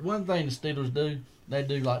what? One thing the Steelers do, they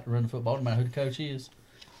do like to run the football, no matter who the coach is.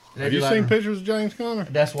 They Have do you like seen to- pictures of James Conner?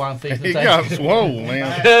 That's why I'm fixing He to got take swole,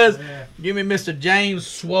 man. Because Yeah. give me Mr. James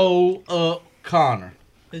Swole Up Connor.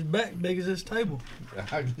 His back big as this table.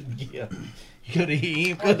 Yeah, you could have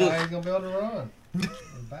him. Oh, now he's gonna be able to run. His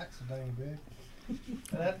back's so dang big.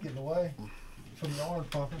 And that's getting away from the orange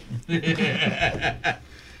pumper.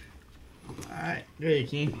 All right, go ahead,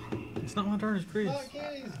 Ken. It's not my turn. It's Chris. Not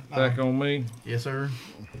Kenny's. Back on me. Yes, sir.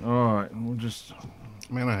 All right, we'll just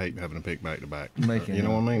Man, I hate having to pick back to back. Making You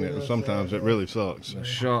know what I mean? Sometimes it really sucks. a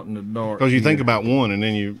shot in the dark. Because you think here. about one and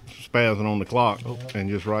then you spazzing on the clock and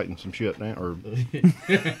just writing some shit down or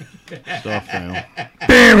stuff down.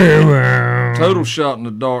 Total shot in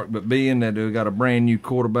the dark, but being that we got a brand new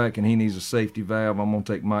quarterback and he needs a safety valve, I'm going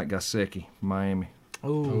to take Mike Gesicki, Miami.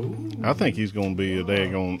 Ooh. I think he's going to be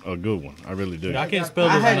a good one. I really do. I can't spell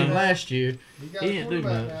I this had him name. last year. He got He a didn't do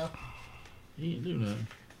quarterback nothing. now. He didn't do nothing.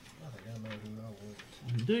 I think I know who that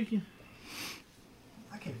was. Do you?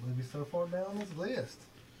 I can't believe he's so far down this list.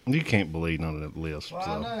 You can't believe none of that list. Well, I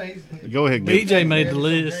So. know he's. Go ahead and get BJ made the Some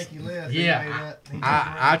list. janky list. He Yeah, made that. He took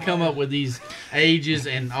I the come right up with these ages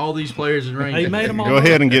and all these players and rings. He made them all. Go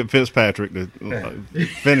ahead and get Fitzpatrick to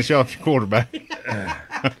finish off your quarterback.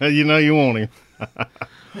 You know you want him.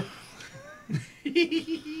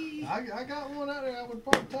 I got one out there I would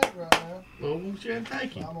probably take right now. Well, won't you have to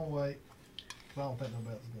take I'm him? gonna wait. 'Cause I don't think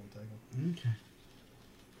nobody else is gonna take him. Okay.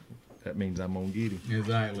 That means I'm going to get him.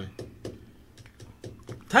 Exactly.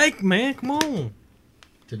 Take, man. Come on.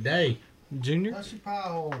 Today. Junior. That's your pie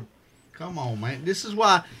hole. Come on, man. This is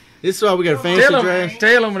why we got a fantasy draft.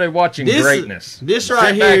 Tell them they're watching This- greatness. this Sit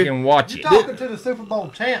right back here- and watch it. You're talking to the Super Bowl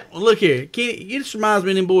champ. Well, look here. Kenny, you just reminds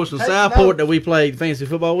me of them boys from Take Southport notes. that we played fantasy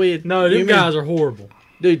football with. No, You them mean- guys are horrible.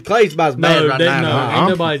 Dude, Clay's about as bad No, right they- now. no. huh? Ain't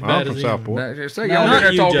nobody's I'm bad from as him. Southport. Now, say No, y'all not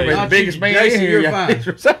there you, talking Jason. about the biggest man Jason, in here. you're Y'all fine.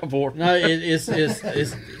 from Southport. No, it's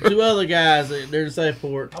two other guys. They're in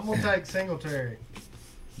Southport. I'm gonna take Singletary.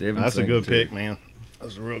 Devin That's a good Singletary. pick, man.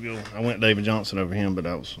 That's a real good one. I went David Johnson over him, but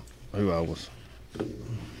that was who I was.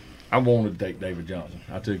 I wanted to take David Johnson.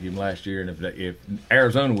 I took him last year, and if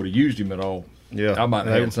Arizona would have used him at all, Yeah. I might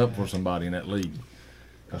have had something for somebody in that league.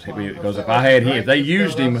 Because if I had him, if they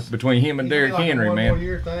used him between him and Derrick Henry, One man, more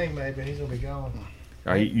year thing, maybe he's gonna be gone.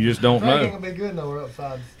 you just don't Drake ain't know. gonna be good nowhere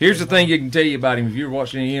upside. Here's the thing you can tell you about him. If you're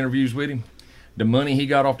watching any interviews with him, the money he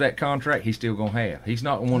got off that contract, he's still gonna have. He's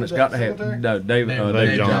not the one that's got to have. No, David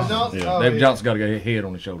Johnson. Johnson. Yeah. David Johnson got a head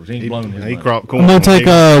on his shoulders. He ain't blown his He money. cropped corn. I'm gonna take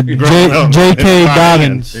J.K.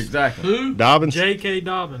 Dobbins. Exactly. Who? Dobbins. J.K.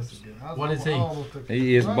 Dobbins. What is he?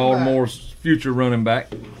 He is Baltimore's future running back.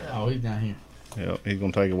 Oh, he's down here. Yep, he's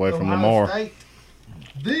gonna take away from Lamar. State.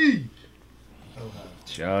 D.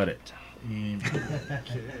 Shut it.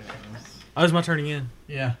 Oh, it's my turn again.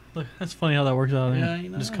 Yeah. Look, that's funny how that works out. Yeah, Yeah, you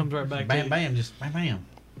know. just comes right back. Bam, to bam, just bam, bam.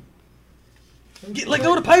 Let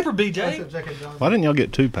go of the paper, BJ. Why didn't y'all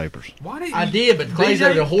get 2 papers? Why did I did, but Clay's BJ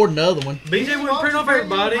over there hoarding the other one. BJ wouldn't print off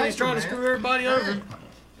everybody. He's trying to screw everybody over.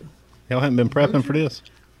 Y'all haven't been prepping for this?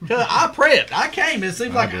 Cause I prepped. I came. It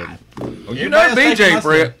seems like didn't. Well, you know BJ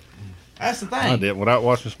Brett. That's the thing. I did. Without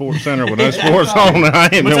watching Sports Center with no sports on, I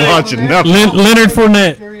ain't been watching nothing. Leonard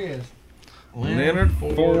Fournette. There he is. Leonard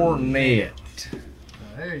Fournette.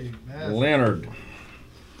 There you go. Leonard.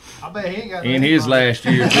 I bet he ain't got In no his money. last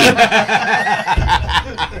year.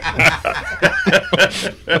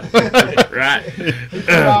 Right. He put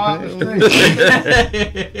it all out the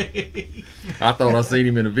street. I thought I seen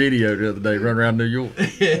him in a video the other day running around New York.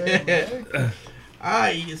 All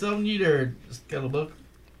right, it's on you there, Scuttlebuck.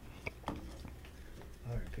 All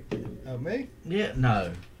right, pick it. Oh, me? Yeah,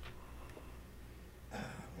 no. I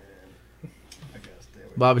gotta stay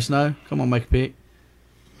away. Bobby Snow, come on, make a pick.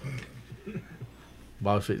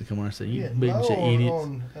 Bobby's fixing to come on and say, "You Getting big low shit on, idiots."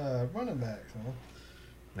 on running backs, huh?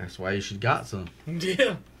 That's why you should got some,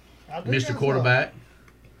 Yeah. I do Mr. got Quarterback. some.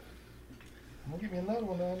 I'm gonna give me another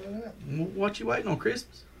one down to that. What you waiting on,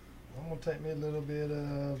 Christmas? I'm gonna take me a little bit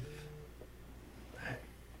of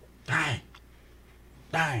Dang.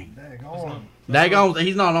 daggone. Daggone,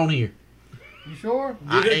 he's not on here. You sure?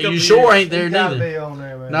 You sure ain't there He gotta neither. be on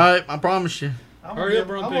there, man. No, I promise you. I'm Hurry gonna up, give,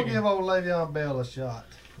 Ron I'm gonna Pickens. give old Le'Veon Bell a shot.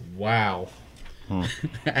 Wow. He's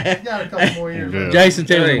got a couple more years. Yeah. left. Jason,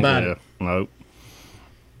 tell me Hey. about Yeah. it. Nope.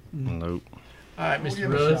 Nope. All right, I'm gonna Mr. give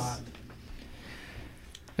him a Russ.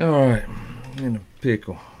 shot. All right. In a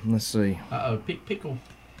pickle. Let's see. Uh-oh, pickle.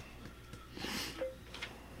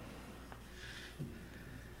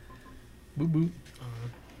 Boo boo.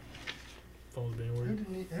 Phone's being Who weird. did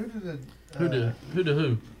he, who did the Who did who?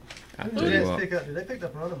 Who I'll did tell the you Jets what. pick up? Did they pick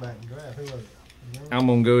up a running back in the draft? Who was it? You know? I'm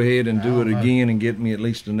going to go ahead and do it Alright. again and get me at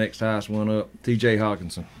least the next highest one up. TJ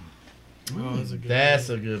Hawkinson. Oh, that's a good. That's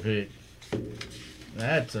a good pick.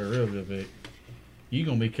 That's a real good pick. You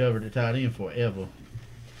gonna be covered at tight end forever.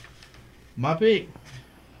 My pick.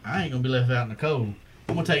 I ain't gonna be left out in the cold.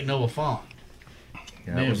 I'm gonna take Noah Font.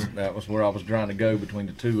 That was where I was trying to go between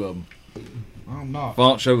the two of them. I'm not.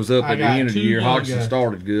 Font shows up I at the got end of the two year. young Hawkinson guys.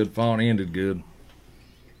 started good. Font ended good.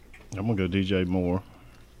 I'm gonna go DJ Moore.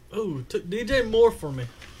 Ooh, took DJ Moore for me.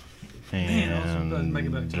 Man, I was about to make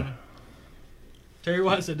it back And to me. Terry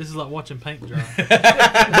White said this is like watching paint dry.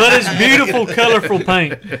 But it's beautiful, colorful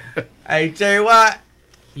paint. Hey, Terry White,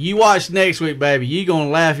 you watch next week, baby. You gonna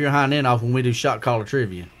laugh your hind end off when we do shot caller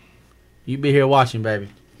trivia. You be here watching, baby.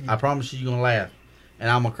 I promise you gonna laugh. And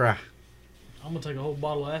I'm gonna cry. I'm gonna take a whole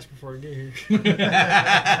bottle of aspirin before I get here.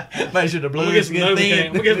 Make sure the I'm blue gonna get is some getting Novocaine. I'm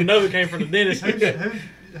thin. gonna get some Novocaine from the dentist.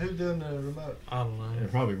 Who's doing the remote? I don't know.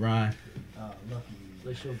 Probably Ryan. Oh, lucky you.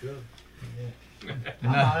 They show good. I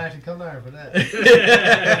might actually come there for that.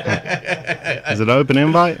 is it an open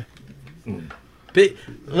invite? Pick,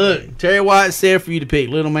 look, Terry White said for you to pick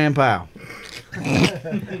Little Man Powell.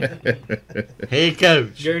 Head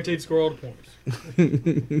coach. Guaranteed to score all the points.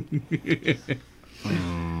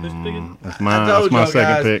 Who's picking? That's I my told y'all second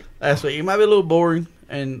guys pick. last week. It might be a little boring,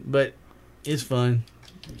 but it's fun.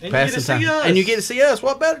 And you get Passing to see time. us. And you get to see us.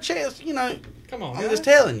 What better chance? You know, Come on, I'm guys. just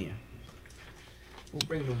telling you. We'll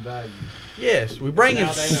bring them value. Yes, we bring in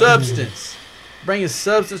Now they know. substance. Bringing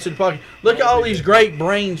substance to the pocket. Look at all these great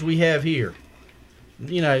brains we have here.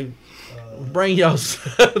 You know, bring y'all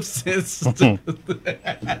substance. I'm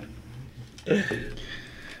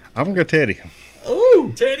gonna go Teddy.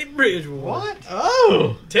 Ooh. Teddy Bridgewater. What?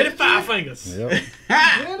 Oh. Teddy Five Fingers. Yep, Did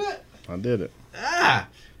it? I did it. Ah.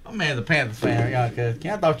 My man's a Panthers fan. Y'all, cuz.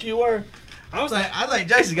 I thought you were. I think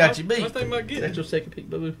Jason got you I beat. was thinking about Is getting that it. your second pick,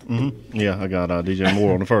 boo? Yeah, I got DJ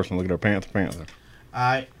Moore on the first one. Look at our Panther. All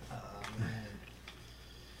right.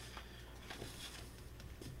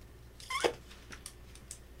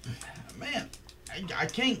 Man, I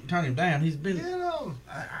can't turn him down. He's been, Get him.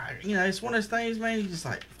 you know, it's one of those things, man. He's just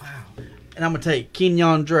like, wow. and I'm gonna take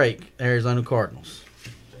Kenyon Drake, Arizona Cardinals.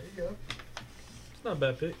 There you go. It's not a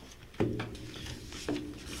bad pick. That's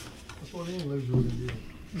what any loser would do.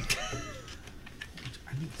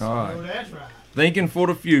 All right. Oh, that's right. Thinking for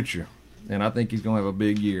the future, and I think he's going to have a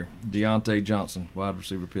big year. Deontay Johnson, wide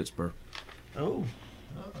receiver, Pittsburgh. Oh,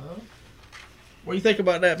 Uh-oh. what do you think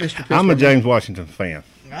about that, Mr. I'm a Pittsburgh? James Washington fan.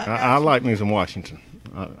 I I like me some Washington.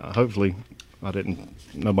 Hopefully,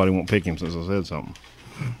 nobody won't pick him since I said something.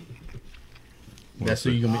 That's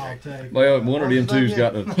who you gonna I'll take. Well, one of them two's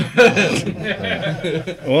got to.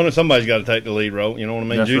 Well, somebody's got to take the lead role. You know what I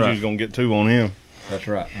mean? That's Juju's right. going to get 2 on him. That's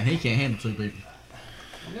right. be. And he can't handle 2 people.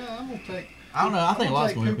 Yeah, I'm gonna take. I don't know. I think I'm a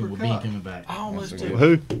lot's gonna gonna take happen with Cooper Bean Kupp. coming back. I almost That's do. a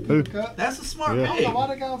Who? Cup. That's a smart Yeah. I don't know pick. why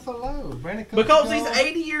they gone so low. Brandon Cook Because is he's gone.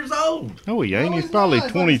 80 years old. Oh, he ain't. No, He's he's probably not.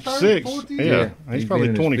 He's like his 26. 30th, 40th. Yeah, he's probably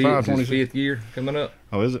been in his 25, fifth, his 26. 5th year coming up.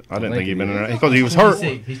 Oh, is it? I didn't think think he'd been he in is. there because he was hurt.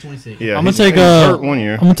 26. He's 26. Yeah, I'm gonna he take was hurt one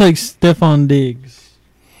year. I'm gonna take Stephon Diggs.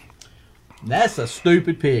 That's a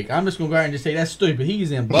stupid pick. I'm just gonna go out and just say that's stupid.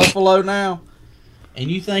 He's in Buffalo now,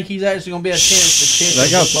 and you think he's actually gonna be a chance?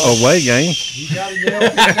 They got away games. You gotta yell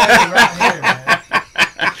for Teddy right here, man.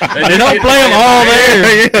 They don't play them all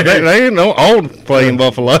there. Yeah, they ain't no old playing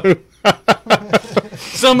Buffalo.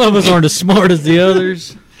 Some of us aren't as smart as the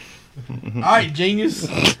others. All right, genius.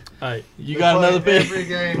 Hey, You got another pick. Every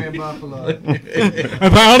game in Buffalo. I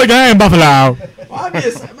found a game, Buffalo. Well, I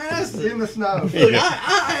guess, man, that's In the snow. Look,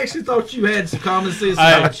 I actually thought you had some common sense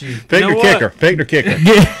about you. Pick know your what? kicker. Pick your kicker.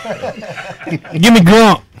 Give me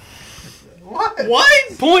Gronk. What?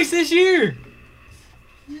 What? points this year.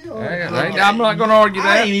 I'm not going to argue I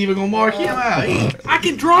that. ain't even gonna mark him out. I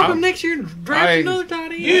can drop him next year and draft Hey. another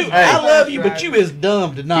tight end. You, I love you, but you is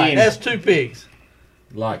dumb tonight. That's 2 picks.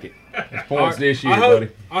 Like it. It's points this year, I hope,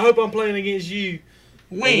 buddy. I hope I'm playing against you.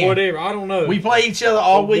 Or When whatever. I don't know. we play each other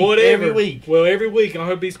all week, Whatever. every week. Well, every week I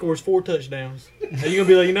hope he scores 4 touchdowns. Are you gonna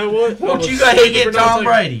be like, you know what? Won't you go ahead and get Tom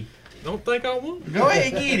Brady? Don't think I won't. Go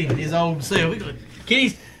ahead and get him. His old self.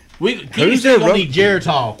 Kenny's Who's still your gonna ro- need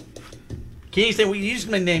Geritol. Kenny said, "You just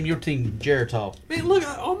name your team Geritol." Man, look,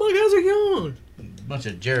 all my guys are young. Bunch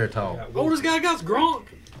of Geritol. Oldest guy I got's Gronk.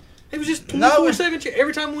 He was just No. 24/7.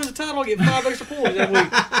 Every time he wins a title, I get 5 extra points that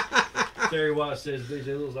week. Terry White says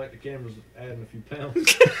BJ looks like the camera's adding a few pounds.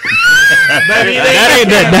 Baby,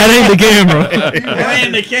 That ain't the camera. that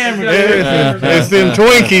ain't the camera. It's them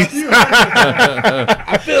Twinkies.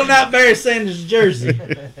 I'm filling out Barry Sanders' jersey.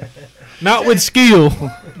 Not with skill.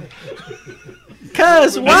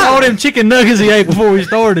 Cause All why? them chicken nuggets he ate before we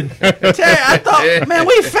started. Terry, I thought, man,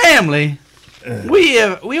 we family. We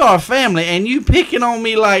are a family, and you picking on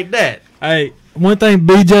me like that. Hey, one thing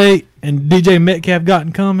BJ and DJ Metcalf got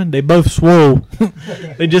in common, they both swole.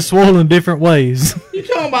 They just swole in different ways. You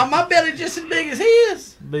talking about my belly just as big as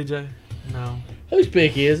his? BJ, no. Whose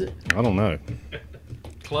pick is it? I don't know.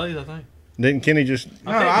 Clay's, I think. Didn't Kenny just? I think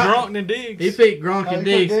I- Gronk and Diggs. He picked Gronk Oh, and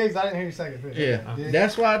you picked Diggs. Diggs. I didn't hear your second pick. Yeah, Diggs.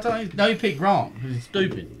 that's why I told you. No, he picked Gronk. He's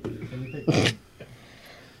stupid.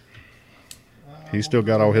 He still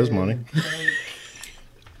got all his money.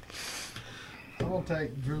 I'm gonna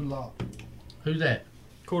take Drew Lock. Who's that?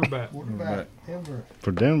 Quarterback. Quarterback. Denver.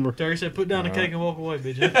 For Denver. Terry said, put down the cake and walk away,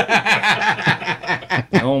 BJ.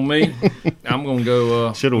 On me, I'm going to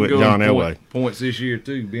go. Shoulda I'm went going John point- Elway. Points this year,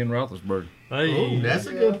 too. Ben Roethlisberger. Hey, Oh, that's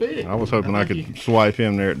a good pick. I was hoping I could swipe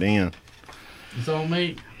him there at the end. It's on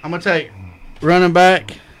me. I'm gonna take running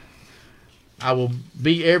back. I will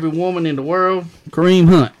beat every woman in the world. Kareem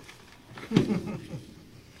Hunt.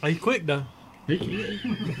 he's quick, though. You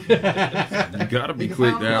got to be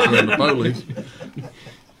quick to outrun the police.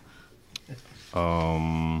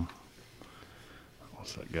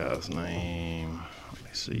 What's that guy's name? Let me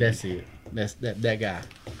see. That's it. That's that guy.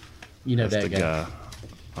 You know That's that the guy.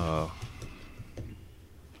 guy.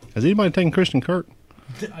 Has anybody taken Christian Kirk?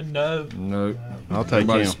 No. No. I'll take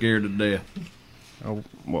Everybody's him. scared to death. Oh,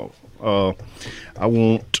 well, I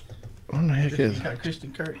want. What the heck is? You got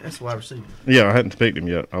Christian Kirk. That's wide receiver. Yeah, I hadn't picked him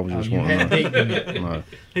yet. I was just You wanting hadn't to picked him yet. know.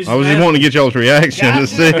 He's I was just wanting to get y'all's reaction to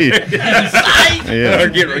see. Yeah,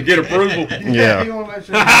 Get approval. yeah. You wanna make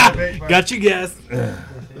sure you get a pick first. Got you guys.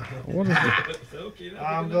 What is it?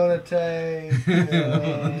 I'm gonna take.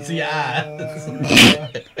 See,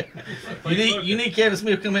 You need Kevin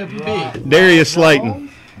Smith to come help you pick. Darius Slayton.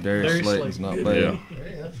 Darius Darius Slayton's not Slayton. bad. Yeah,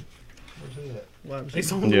 Where's he at?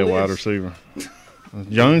 He's on the yeah, list. wide receiver.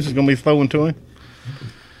 Jones is gonna be throwing to him.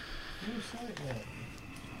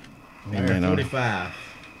 He may not. 45.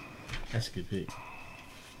 That's a good pick.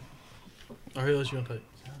 Or who else you gonna take?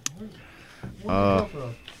 Where'd he go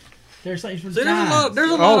from? There's things from See, the there's a lot. Giants. There's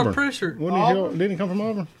a lot Auburn. of pressure. Didn't he come from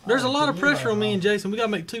Auburn? There's a lot of pressure on me and Jason. We gotta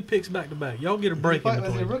make 2 picks back to back. Y'all get a break in Was he a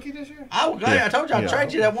between. rookie this year? I told you I'd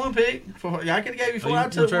trade you that one pick. I could have gave you Are 4 you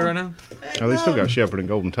out gonna to trade right now? Oh, they still got Shepard and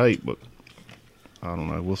Golden Tate, but I don't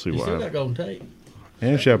know. We'll see You what still happens. got Golden Tate.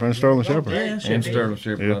 And Shepard and Sterling Shepard. Yeah, And Shepard. Sterling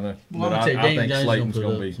Shepard. Yeah. I know. Well, But I'm gonna I tell you, think James Slayton's gonna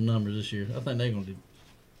going put to up be. some numbers this year. I think they're gonna do.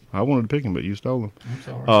 I wanted to pick him, but you stole him. I'm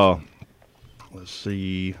sorry. Let's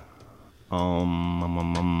see.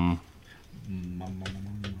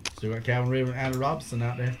 Still got Calvin Ridley and Allen Robinson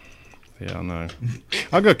out there. Yeah, I know.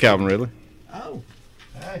 I'll go Calvin Ridley. Oh,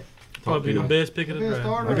 Hey, Probably the best pick of the be a draft.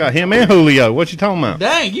 starter. I got him and Julio. What you talking about?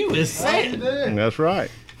 dang! You was What you set. do? That's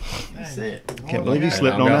right. You set. Can't believe he And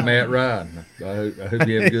slipped I've on got that. Matt Ryan. I hope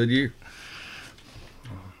you have a good year.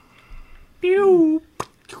 Pew.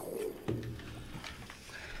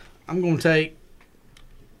 I'm gonna take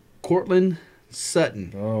Cortland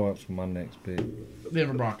Sutton, Oh, that's my next pick.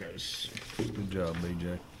 Denver Broncos. Good job,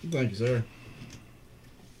 BJ. Thank you, sir.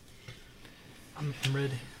 I'm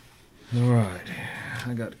ready. All right,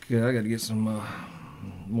 I got to get some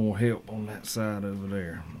more help on that side over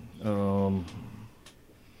there.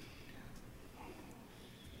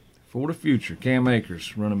 For the future, Cam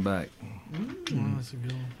Akers, running back. Oh, that's a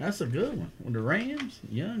good one. That's a good one. With the Rams,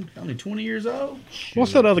 young, only 20 years old.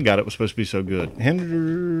 What's that other guy that was supposed to be so good?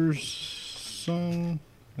 Henderson?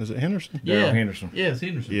 Is it Henderson? Darrell Henderson. Yes,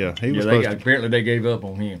 Henderson. Yeah, he was Yeah, supposed to. apparently they gave up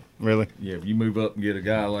on him. Really? Yeah, if you move up and get a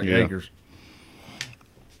guy like Yeah. Akers.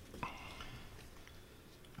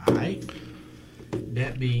 All right.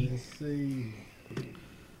 That be Let's see.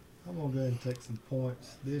 I'm gonna go ahead and take some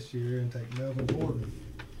points this year and take Melvin Gordon.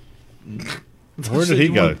 Where did he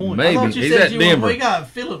go? 61 points. Maybe. I thought you He's said at you Denver. We got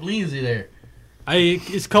Philip Lindsay there. Hey,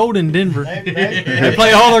 it's cold in Denver. They They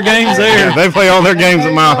play all their games Yeah, there. they play all their games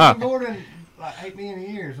at Mile Melvin High. Gordon like 8 million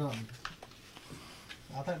a year or something.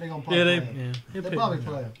 I think they're gonna play. Yeah, him. he'll They pick probably him.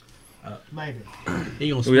 play him. Maybe. He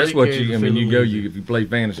gonna Well, that's sprint what carry you. I for mean, Philip Lindsay. if you play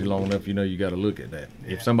fantasy long enough, you know you got to look at that.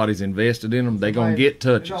 If somebody's invested in them, they gonna Somebody- get It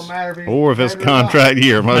touches. don't matter if he's Or if it's a better or not. contract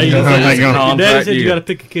year. Most Hey, of the time they Your gonna- daddy said you year. got to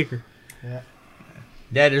pick a kicker.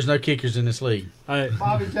 Dad, there's no kickers in this league. Hey,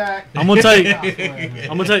 Bobby Jack. I'm gonna take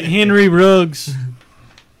I'm I'm gonna take Henry Ruggs.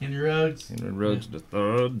 Henry Ruggs. And Ruggs the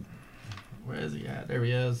third. Where is he at? There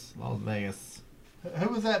he is. Las Vegas. Who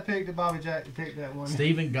was that pick that Bobby Jack picked that one?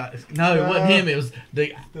 Steven got. No, it wasn't him. It was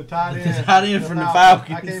the. The tight end. The tight end from the I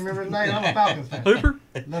Falcons. can't remember his name. I'm a Falcons fan. Hooper?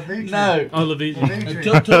 Levitre. No. Oh, Levitre. Levitre.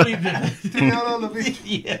 Totally. Levitre.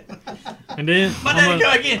 Yeah. And then My daddy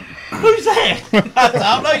go again. Who's that? I said,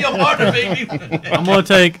 I know your partner, baby. I'm gonna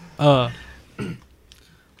take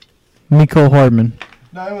Miko Hardman.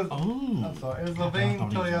 No, it was. Oh. I'm sorry. It was Levine I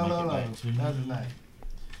thought he was gonna Toyota. make it back, too. That was his name.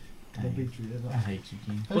 Levitre. That's I all. hate you,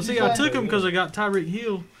 Ken. Well, see, I took him because I got Tyreek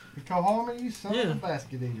Hill. Cole Harmon, you son Yeah. of a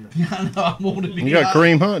basket eater. I know. I wanted to You got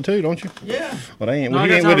Kareem Hunt too, don't you? Yeah. Well, they ain't. No, Well, I he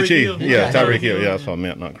got ain't with the Tyreek Chiefs. Hill. Yeah, Yeah, Tyreek Tyreek Hill. Hill, Yeah, that's what I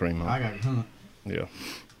meant, not Kareem I Hunt. got Hunt. Yeah.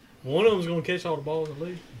 One of them's gonna catch all the balls at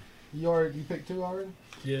least. You picked 2 already?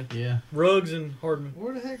 Yeah, Yeah. Ruggs and Hardman.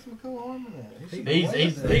 Where the heck's McCole Harmon at? He should He's- be way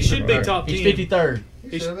he's- up there. He should be top 10. He's 53rd.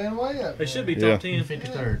 He should have been way up. They should be Yeah. top 10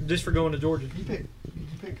 53rd. just for going to Georgia. Did you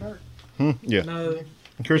pick Kirk? Yeah. No,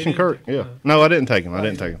 Christian He didn't Kirk. take- Yeah. No, I didn't take him. I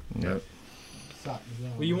didn't take him. Yeah. Sock was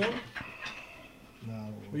on. will you want him? No.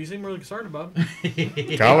 Well, you seem really concerned about him.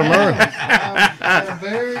 Kyler Murray. I'm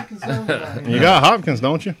very concerned about him. You got Hopkins,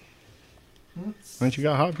 don't you? Ain't you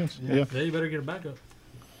got Hopkins? Yeah. Yeah, you better get a backup.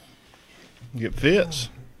 Get Fitz.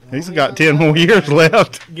 He's got 10 more years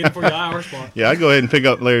left. Get him for your IR spot. Yeah, I'd go ahead and pick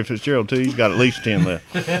up Larry Fitzgerald too. He's got at least 10 left.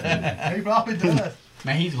 He probably does.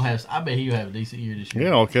 Man, he's gonna have. I bet he'll have a decent year this year. Yeah,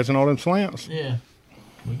 all catching all them slants. Yeah.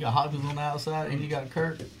 We got Hopkins on the outside, and you got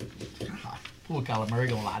Kirk. Poor Kyler Murray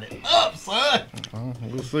gonna light it up, son.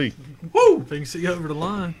 We'll see. Woo! If he can see over the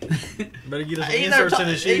line, better get us some He's, never inserts in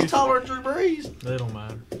his he's shoes. taller than Drew Brees. They don't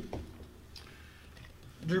matter.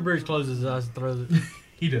 Drew Brees closes his eyes and throws it.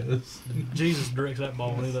 He does. Jesus directs that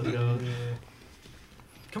ball when he lets go.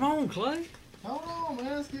 Come on, Clay. Hold on,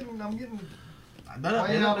 man. I'm getting.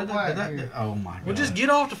 Oh my god. Well, just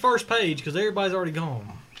get off the first page because everybody's already gone.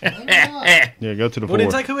 Yeah, go to the Well,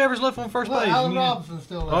 then fourth. take whoever's left on first Look, page. Alan You- Robinson's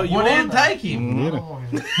still there. Oh, you Well, want then him? take him. Mm, I get don't him. want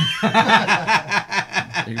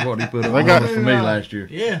him. He's what he put They on got- for me last year.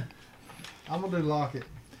 Yeah. I'm gonna do Lockett.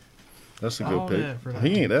 That's a Oh, good yeah, for pick. that.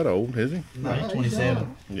 He ain't that old, is he? No, he's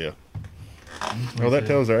 27. Yeah. Oh, that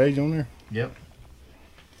tells their age on there. Yep.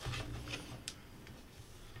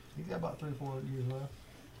 He's got about 3 or 4 years left.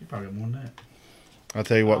 He probably got more than that. I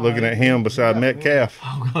tell you what, looking at him beside Metcalf,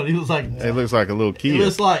 Oh god, he looks like. he looks like a little He kid.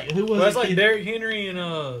 looks like who was Well, that's it? like Derrick Henry and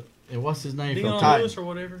And what's his name from Deion Titans? Lewis or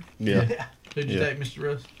whatever. Yeah. Who'd you Yeah. take, Mr.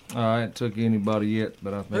 Russ? I ain't took anybody yet,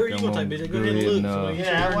 but I think Who are you I'm gonna gonna take, BJ? go Go ahead and ahead look. and, So we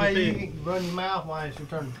Yeah, that way you can run your mouth while it's your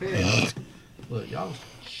turn to pick. Look, y'all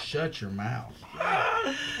shut your mouth.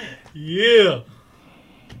 Yeah.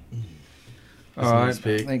 all right, nice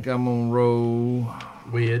pick. I think I'm gonna roll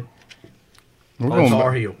Weird. We're Tar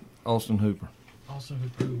going. Heel. Austin Hooper. Also,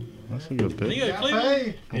 who? That's a good You pick. got Got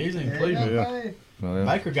Cleveland. paid. He's in Yeah, Cleveland. got Yeah. paid. Well,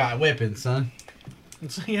 Baker got weapons, son.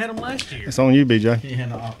 You had him last year. It's on you, BJ. Yeah,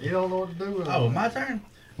 no. You don't know what to do with it. Oh, my turn.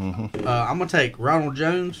 Mm-hmm. I'm gonna take Ronald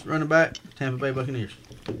Jones, running back, Tampa Bay Buccaneers.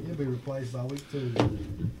 You'll be replaced by week 2.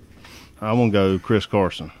 I'm gonna go Chris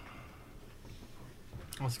Carson,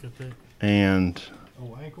 That's a good pick. and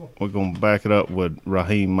Oh, ankle. we're gonna back it up with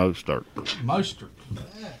Raheem Mostert. Mostert.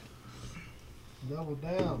 Double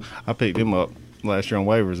down. I picked him up last year on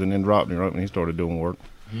waivers and then dropped him right when he started doing work.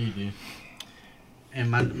 Yeah, you did. And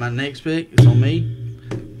my next pick is on me.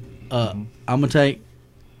 I'm gonna take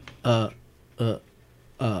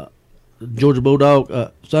Georgia Bulldog,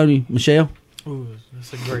 Sony Michelle. Ooh,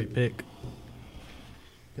 that's a great pick.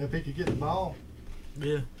 If he could get the ball.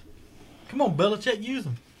 Yeah. Come on, Belichick, use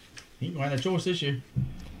him. He gonna have a choice this year.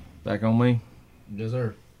 back on me.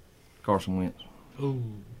 Deserve. Carson Wentz. Ooh.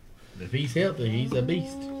 If he's healthy, he's a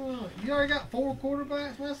beast. You already got 4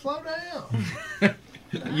 quarterbacks, man. Slow down.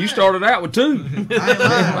 You started out with 2.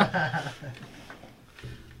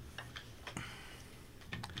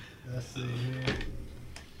 Let's see here.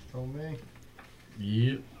 On me.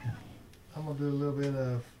 Yep. I'm going to do a little bit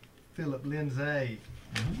of Philip Lindsay.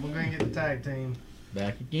 I'm going to get the tag team.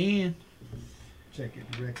 Back again. Check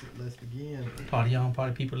it, direct it, let's begin. Party on,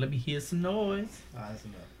 party people. Let me hear some noise. Ah, that's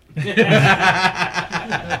enough.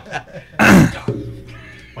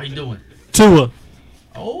 What you doing? Tua.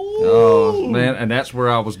 Oh man, and that's where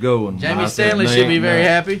I was going. Jamie I said, Stanley "There should be ain't very no-"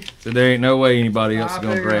 happy. So there ain't no way anybody else is I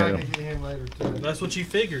gonna figured I grab could him. get him later, too. That's what you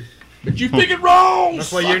figured. But you figured wrong.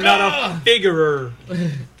 That's why you're not a figurer.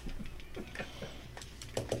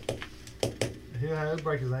 He'll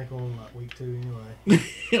break his ankle in like week 2 anyway.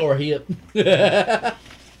 or hip. I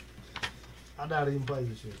doubt he even plays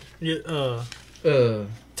this year. Yeah,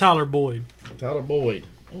 Tyler Boyd. Tyler Boyd.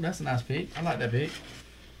 Oh, that's a nice pick. I like that pick.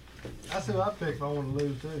 That's who I pick if I want to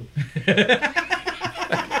lose too.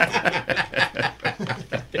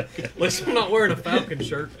 At least I'm not wearing a Falcon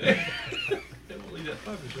shirt. I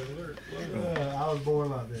was born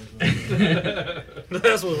like this.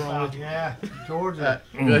 That's what's wrong with you. Yeah, Georgia.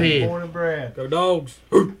 Go ahead. Born and bred. Go Dogs.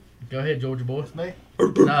 Go ahead, Georgia boy. That's me.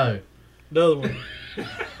 No. The other one.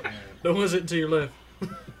 The one sitting to your left.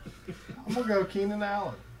 I'm gonna go Keenan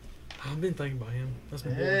Allen. I've been thinking about him. That's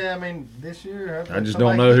my boy. Yeah, I mean this year. I just somebody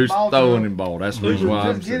don't know get who's the ball to throwing him. him ball. That's the reason why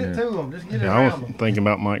I'm Just get sitting it here. to him. Just get it Yeah, I around was him. thinking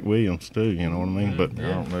about Mike Williams too. You know what I mean? But I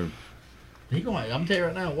don't know. He gonna. I'm telling you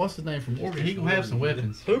right now. What's his name from Oregon? He gonna have some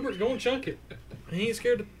weapons. Hubert's gonna chunk it. He ain't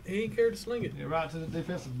scared to. He ain't scared to sling it. Get right to the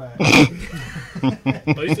defensive back.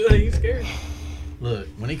 But he ain't scared. Look,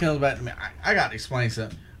 when he comes back to me, I got to explain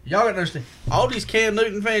something. Y'all got to understand. All these Cam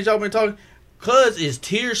Newton fans y'all been talking. Cuz is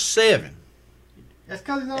tier 7. That's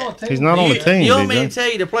because he's not on a team. he's not on the team. You want me to BJ.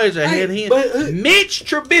 tell you the players are ahead of him? but- Mitch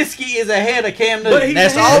Trubisky is ahead of Cam But Newton. he's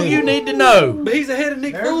That's ahead all of you him. need to know. But he's ahead of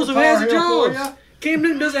Nick There's Foles, the who has a Tar Heel for job. ya. Cam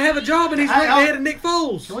Newton doesn't have a job, and he's Hey, ranked ahead of Nick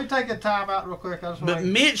Foles. Can we take a time out real quick? I just But want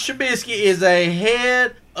to. Mitch Trubisky is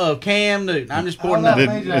ahead of Cam Newton. I'm just pointing that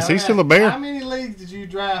out. Is he still a Bear? How many leagues did you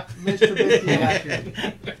draft Mitch Trubisky last year?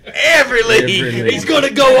 Every league. Every league. He's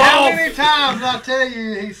gonna go How off. many times did I tell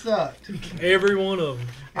you he sucked? Every one of them.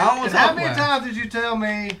 I almost And how hope many one. times did you tell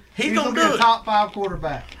me He's gonna gonna be do a it. top 5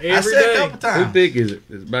 quarterback? I Every said a day. couple Who times. pick is it?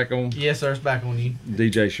 Is it back on Yes, sir. It's back on you.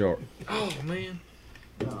 DJ Sharp? Oh man.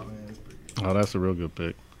 Oh man, that's pretty good. Oh, that's a real good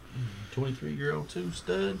pick. 23-year-old two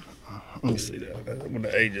stud. Let me see that. With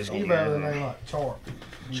the ages He on better than there. they like Chark.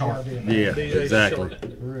 You Chark. gotta be a man. Yeah, DJ exactly. Sharp. For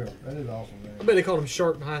real. That is awesome, I man. bet they called him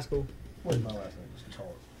Sharp in high school. What's my last name? It's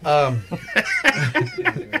Chark.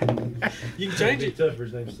 You can change It'd it. be tough for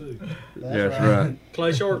his name Sue. That's right.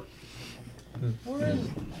 Clay Sharp.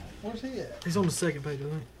 Where's he at? He's on the second page, I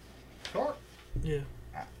think. Chark? Yeah.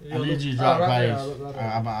 I need you to drop right there, page. right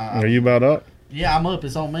there. Are you about up? Yeah, I'm up.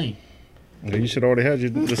 It's on me. Well, you should already have your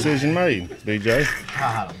decision made, BJ.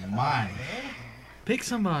 God almighty. Pick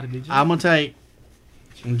somebody, BJ. I'm going to take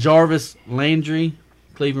Jarvis Landry,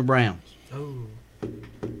 Cleveland Browns. Oh.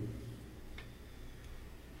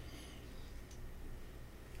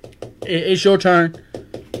 It's your turn.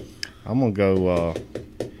 I'm gonna go.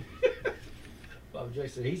 Bobby J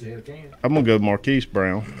said he's ahead of Cam. I'm gonna go Marquise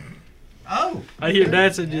Brown. Oh. I hear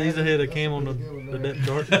Dad said he's ahead of Cam on the depth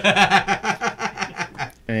chart.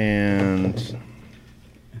 And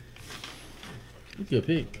Good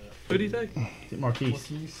pick. Who do you take?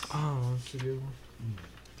 Marquise. Oh, that's a good one.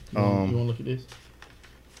 You want to look at this?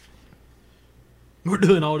 We're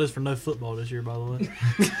doing all this for no football this year, by the way.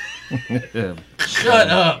 Yeah, Shut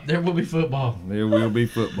up. There will be football. there will be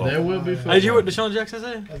football. There will be football. Hey, did you hear what Deshaun Jackson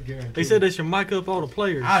said? That's guaranteed. He said they should mic up all the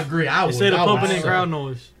players I agree. I would. instead of I would pumping in say. crowd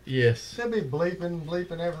noise. Yes. Should be bleeping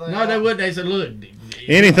everything. No, they wouldn't. They said, look.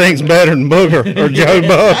 Anything's better than Booger or Joe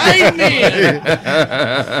Buck. Amen.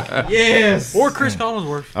 Yes. Or Chris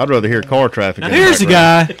Collinsworth. I'd rather hear car traffic. Now in the here's the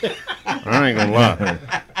background. guy. I ain't gonna lie.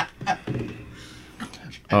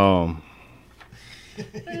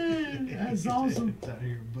 That's awesome. Out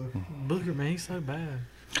here, Booker. Booker, man, he's so bad.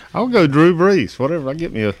 I'll go Drew Brees. Whatever. I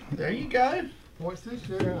get me a. There you go. Points this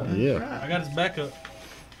year, huh? Yeah, I got his backup.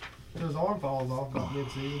 His arm falls off about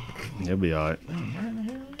mid-season. he'll be all right.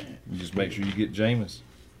 Just make sure you get Jameis.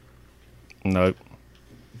 Nope.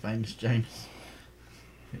 Famous James.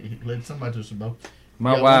 He led somebody to a Super Bowl.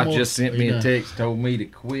 My got one wife more? just sent Are me you a done? text, told me to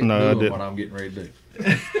quit No, I doing didn't. what I'm getting ready to do.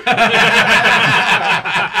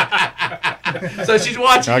 So she's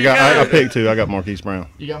watching. I picked two. I got Marquise Brown.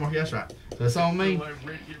 You got more. That's right. So that's on me. Get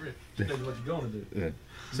rich. That's what you're going to do.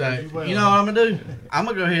 So you know what I'm gonna do? I'm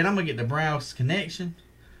gonna go ahead. I'm gonna get the Browns connection,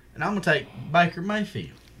 and I'm gonna take Baker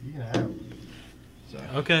Mayfield. You can have it.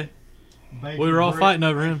 Okay. Baker, We were all Britt, fighting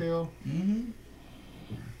over him. Mayfield. Mm-hmm.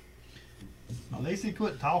 At least he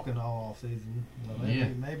quit talking all off season. Well,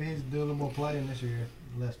 maybe he's doing a little more playing this year,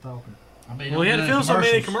 less talking. I mean, Well, he had to film so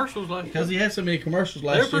many commercials last year. because he had so many commercials They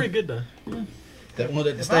last were year. pretty good, though. That one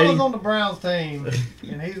at the If I was stadium. on the Browns team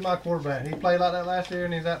and he's my quarterback, and he played like that last year,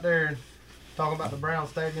 and he's out there talking about the Browns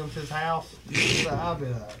stadium's his house, I'll be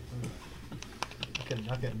like,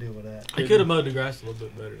 I couldn't deal with that. He could have mowed the grass a little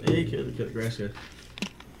bit better. Yeah, he could have cut the grass cut. Can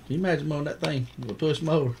you imagine mowing that thing with a push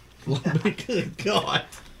mower? Good God.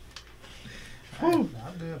 I'll do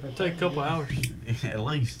it if it Take a couple hours. At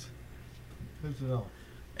least. Who's it on?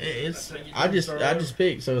 It's. I just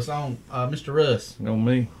picked, so it's on Mr. Russ. No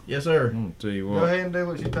me. Yes, sir. I'm gonna tell you Go what. ahead and do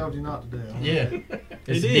what she told you not to do. Yeah. He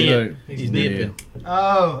It's did. dip. Yeah. He's dipping.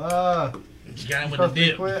 Oh, Just got him with supposed the to be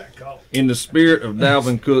dip. quick. In the spirit of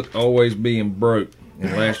Dalvin Cook always being broke,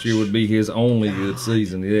 and last year would be his only good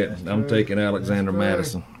season. Yeah, I'm taking Alexander That's true.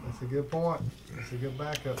 Madison. That's a good point. That's a good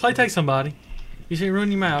backup. Clay, take somebody. You see,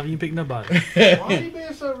 run your mouth. You can pick nobody. Why are you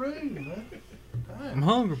being so rude, man? I'm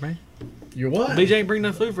hungry, man. You're what? BJ ain't bring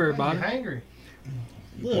no food for You're everybody. hangry.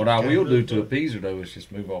 Look, What I will do to appease her though is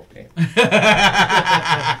just move off camp.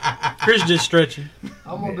 Chris just stretching.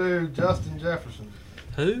 I'm gonna do Justin Jefferson.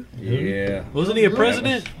 Who? Yeah. Wasn't he a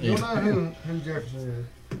president? You'll know who Jefferson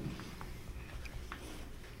is.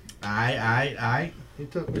 I. He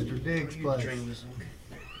took Mr. Diggs' place.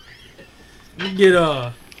 You get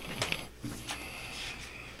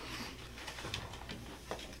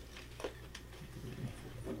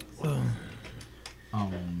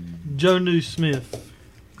Joe New Smith.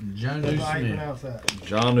 John That's how you Smith. pronounce that.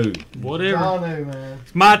 Janu. Whatever. John man.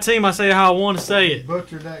 It's my team. I say how I want to say it.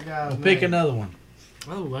 Butchered that guy's name. Pick another one.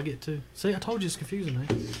 Oh, I get two. See, I told you it's confusing, man.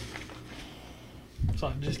 So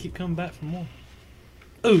I just keep coming back for more.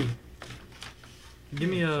 Ooh. Give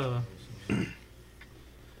me a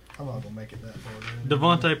I'm not gonna make it that far. man.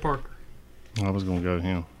 Devontae Parker. I was gonna go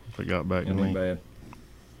him if it got back to It ain't me. bad.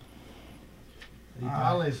 He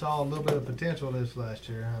finally saw a little bit of potential this last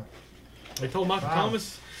year, huh? They told Michael Wow.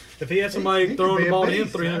 Thomas if he had somebody He throwing could be the a ball to him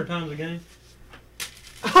beast, 300 man. times a game.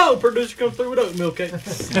 Oh, producer come through with oatmeal cake. I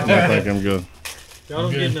think I'm good. Y'all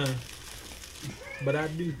don't good. get none. But I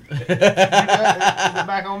do. Is it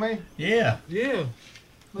back on me? Yeah. Yeah.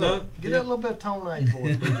 Look, No, get yeah. that little bit of tone for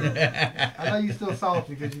us. BJ. I know you still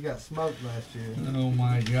salty because you got smoked last year. Oh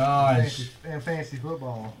my gosh. Fancy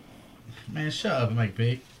football. Man, shut up and make a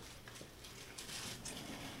pick.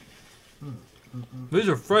 These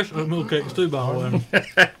are fresh oatmeal cakes too, by the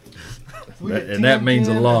way. We get And that 10, means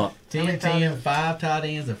a 10, lot. 10, many 10, times- 5 tight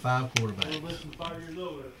ends, and 5 quarterbacks. Less than 5 years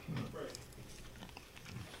old.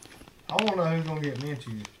 I want to know who's going to get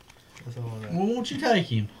Minshew. That's all I know. Well, won't you take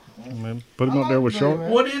him? Man, put him up there with Sharp.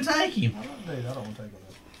 Well, then take him. I don't think I don't want to take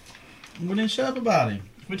him. Well, then shut up about him.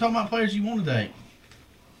 We're talking about players you want to take.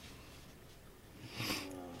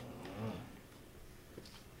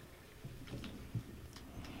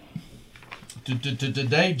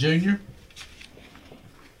 Today, Junior.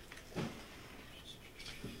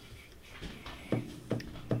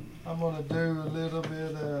 I'm going to do a little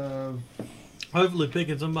bit of. Hopefully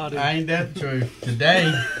picking somebody. Ain't that true? Today.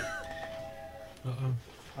 Uh-oh.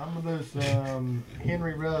 I'm going to do some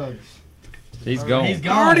Henry Ruggs. He's gone. He's I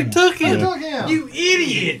gone. already took I him. took him. You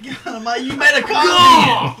idiot! God, you made a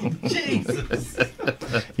comment. Jesus.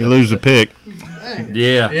 You lose the pick. Dang.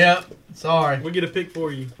 Yeah. Yep. Sorry. We'll get a pick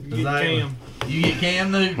for you. You get Exactly. Cam. You get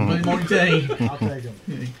Cam Newton. Put him on your team. I'll take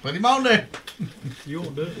him. Put him on there. You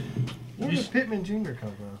won't do it. Where does Pittman Jr.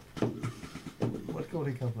 come from? What school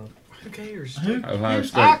did he come from? Who cares? Ohio I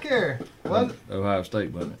State. care. What? Ohio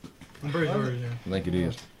State, wasn't it? I'm pretty sure. Yeah. I think it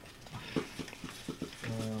is. Oh,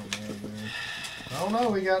 man. I don't know.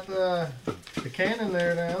 We got the cannon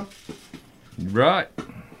there now. Right.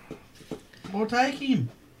 We'll take him.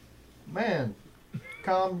 Man,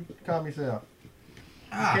 calm yourself.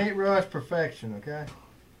 Ah. You can't rush perfection, okay?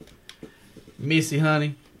 Missy,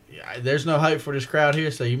 honey, there's no hope for this crowd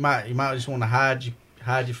here, so you might just want to hide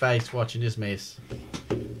your face watching this mess.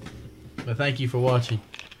 But thank you for watching.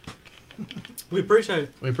 We appreciate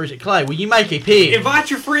it. We appreciate Clay. Will you make a pick?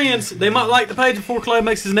 Invite your friends. They might like the page before Clay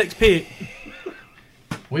makes his next pick.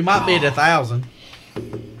 We might be at 1,000.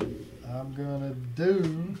 I'm gonna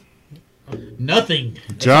do. Nothing.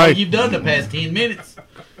 That's Jay. all you've done the past 10 minutes.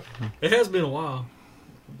 It has been a while.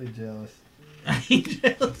 I'll be jealous. I ain't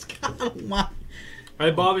jealous. God, why?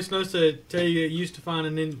 Hey, Bobby Snow said, tell you used to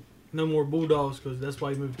finding no more Bulldogs because that's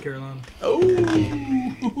why he moved to Carolina. Oh.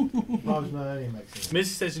 Bob's no, that didn't make sense. Missy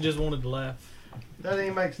said she just wanted to laugh. That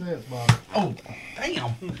didn't make sense, Bob. Oh,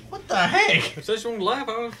 damn. What the heck? I said she wanted to laugh.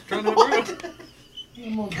 I was trying to help her out.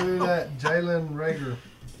 I'm gonna do that Jalen Rager.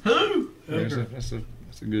 Who? That's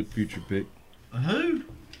a good future pick. Who?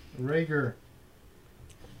 Rager.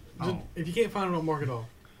 Just, if you can't find him, don't mark it off.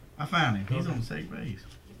 I found him. He's on the second base.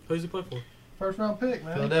 Who's he play for? First round pick,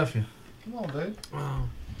 man. Philadelphia. Come on, dude. Wow.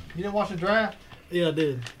 You didn't watch the draft? Yeah, I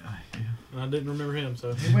did. Yeah. And I didn't remember him,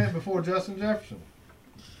 so. He went before Justin Jefferson.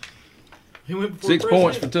 He went before 6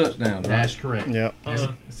 points for president. touchdowns, right? That's correct. Yeah. That's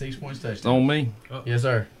Uh-uh. 6 points It's touchdown. on me. Yes,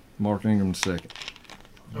 sir. Mark Ingram second.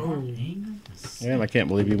 Oh. Man, I can't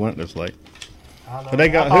believe he went this late. I know. But they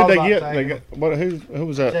got I thought who they about get? taking They got what? Who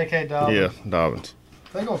was that? J.K. Dobbins. Yeah, Dobbins.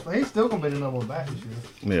 He's still gonna be the number one back this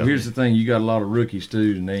year. Yeah. Here's the thing: you got a lot of rookies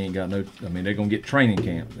too, and they ain't got no. I mean, they're gonna get training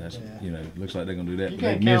camp. That's Yeah. looks like they're gonna do that. You But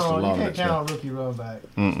they can't missed count a on lot of that on stuff. rookie run back.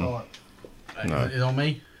 Mm-mm. Start. No. Is it on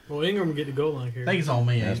me? Well, Ingram will get the goal line I here. think it's on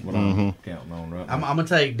me. That's ain't what it? I'm counting on right I'm now. going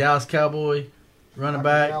to take Dallas Cowboy running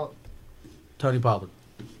back, Tony Pollard.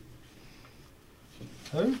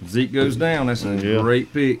 Who? Zeke goes down. That's a Yeah.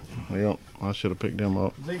 great pick. Yep. I should have picked him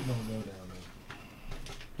up. Zeke don't go down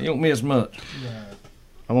He don't miss much. there. Yeah.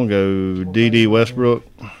 I'm gonna go D.D. Westbrook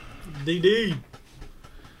DD.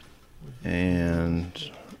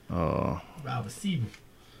 and Wide receiver.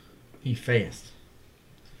 He fast.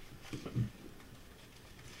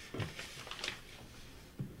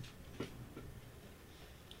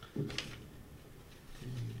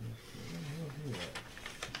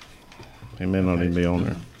 he may not even be on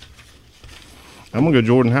there. I'm gonna go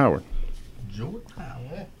Jordan Howard. Jordan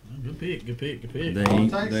Howard. Good pick. Good pick. Good pick. They I'll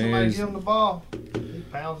ain't, take somebody, there's, give him the ball. He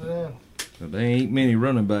pounds it in. there ain't many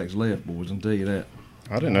running backs left, boys. I'll tell you that.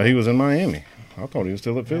 I didn't know he was in Miami. I thought he was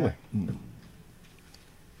still at Philly.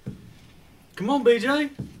 Come on, BJ.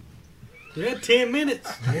 We had 10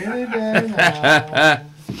 minutes. Any day now.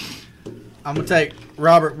 I'm going to take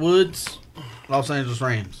Robert Woods, Los Angeles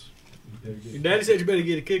Rams. Your daddy said you better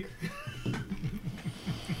get a kicker.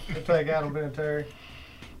 We'll take Adam Vinatieri.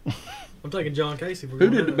 I'm taking John Casey. Who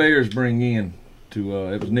did the Bears bring in to?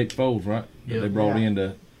 It was Nick Foles, right? That Yeah. they brought Yeah. in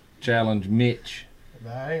to challenge Mitch.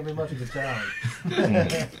 That ain't been much of a challenge.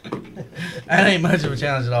 That ain't much of a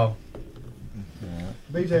challenge at all.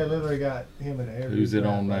 BJ literally got him in every Who's it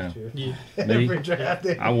draft on last now? year. Yeah. Me? Every draft.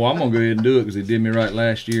 Well, I'm gonna go ahead and do it because he did me right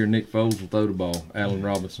last year. Nick Foles will throw the ball. Allen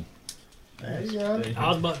Robinson. There you go. I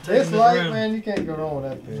was about to take It's him this late, round. man. You can't go wrong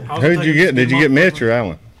with that pick. I was Who'd gonna you take get? Did you get Mitch or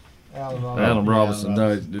Allen? Allen Robinson. Allen Robinson.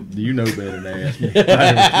 No, you know better than to ask me.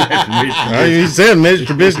 Oh, you said Mitch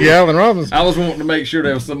Trubisky, Allen Robinson. I was wanting to make sure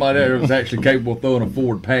there was somebody there that was actually capable of throwing a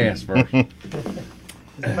forward pass first.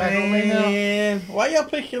 Back on me now. Man, why y'all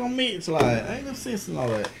picking on me? It's like, ain't no sense in all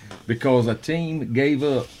that. Because a team gave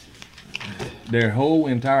up their whole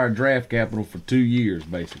entire draft capital for 2 years,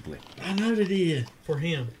 basically. I know they did. For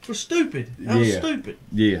him. For stupid. That was Yeah. stupid.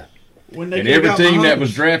 Yeah. When they And could've every got team that Mahomes.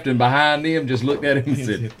 was drafting behind them just looked at him and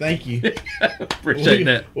said, Thank you. appreciate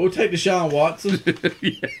that. We'll take Deshaun Watson.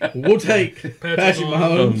 Yeah. We'll take Patrick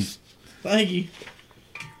Mahomes. Mahomes. Thank you.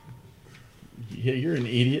 Yeah, you're an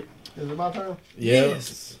idiot. Is it my turn?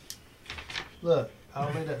 Yes. Look, I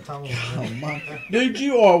don't need that tongue. Oh my. Dude,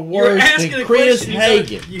 you are You're worse asking than a Chris question.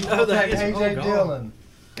 Hagan. You know I'll that. take AJ Dillon.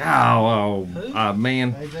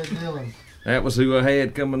 Man, AJ Dillon. that was who I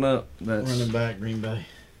had coming up. That's Running back, Green Bay.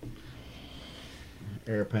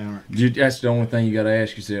 Air power. that's the only thing you got to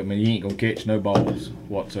ask yourself. I mean, you ain't gonna catch no balls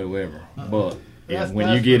whatsoever. But yeah, That's- when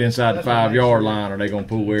that's you get what- inside the that's what 5 makes yard it- line, are they gonna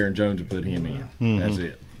pull Aaron Jones and put him in? That's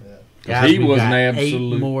it. Guys, he we was got an 8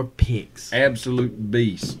 absolute- more picks. Absolute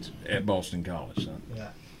beast at Boston College, son. Yeah.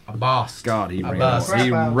 A boss. God, he A ran. bus. He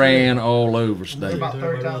ran all over state. About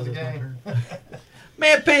 30 times a game.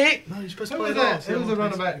 Man, pick. No, you're supposed to Who play was it that? off. Who was the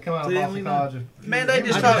running back to come out of See, Boston only College? Man, they He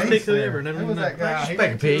just was talk- a Pick beast whoever, there. never Who was mind. that guy? He Respect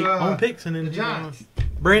went Pete. to, On picks and then the Giants.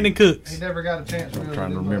 Brandon Cooks. He never got a chance. I'm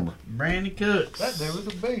trying to remember. Brandon Cooks. That dude was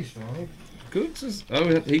a beast, man. Cooks is.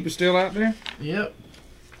 Oh, he was still out there. Yep.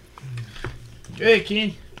 Good,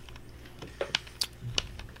 Kenny.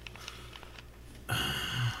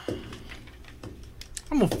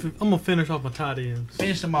 I'm gonna finish off my tight ends.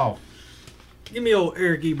 Finish them off. Give me old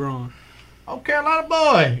Eric Ebron. Oh, Carolina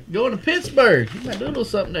boy. Going to Pittsburgh. He might do a little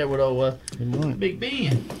something there with old He might. Big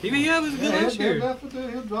Ben. Yeah, was good last he'll year.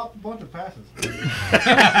 definitely he'll drop a bunch of passes.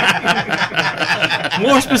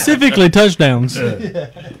 More specifically, touchdowns. He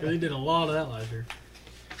did a lot of that last year.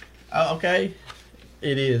 Oh, okay.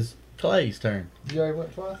 It is Clay's turn. You already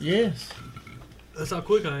went twice? Yes. That's how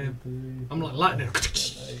quick I am. I'm like lightning.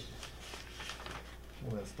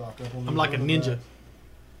 Well, stock up on I'm these like a running ninja. backs.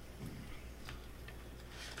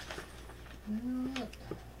 I don't know about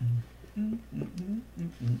that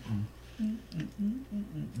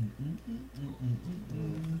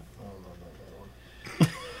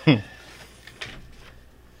one.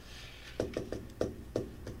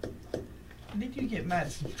 Did you get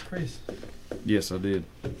Madison, Chris? Yes, I did.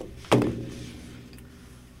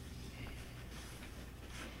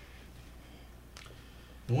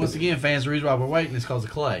 Once again, fans, the reason why we're waiting is because of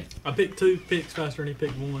Clay. I picked 2 picks faster than he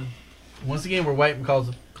picked 1. Once again, we're waiting because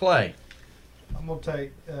of Clay. I'm gonna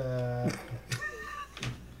take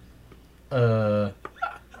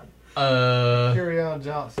Kerryon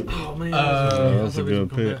Johnson. Oh man, that's a good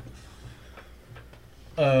pick.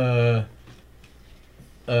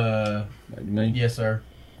 Maybe me. Yes, sir.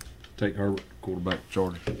 Take her quarterback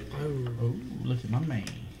Charger. Oh, look at my man.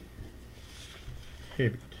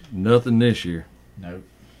 Nothing this year. Nope.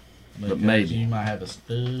 But maybe. You might have a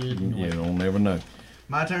stud. You don't never know.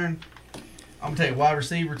 My turn. I'm gonna take wide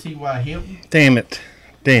receiver T.Y. Hilton. Damn it,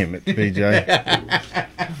 BJ.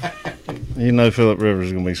 You know Phillip Rivers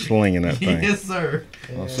is gonna be slinging that thing. Yes, sir.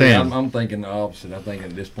 See, Damn. I'm thinking the opposite. I think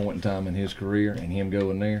at this point in time in his career and him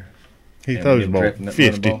going there, He And throws get the ball trapped in that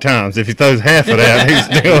 50 running ball. times. If he throws half of that, he's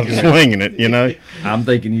still swinging it, you know? I'm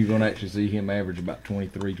thinking you're going to actually see him average about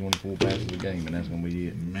 23, 24 passes a game, and that's going to be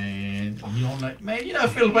it. Man, you don't like, man, you know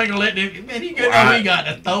Philip ain't gonna let them. Man, he gonna know he got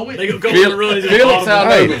to throw it. They gonna go on the runs. Phillips, I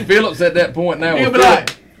know, but Phillips at that point now. He'll with be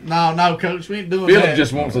like, no, coach, we ain't doing Phillips that.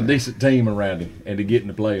 just wants a decent team around him and to get in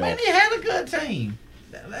the Man, playoffs. he had a good team.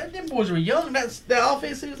 Them boys were young. That's the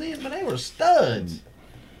offense he was in, but they were studs.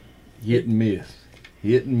 Hit and miss.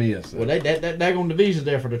 Hit and miss. Well, that daggone division's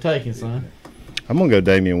there for the taking, son. I'm going to go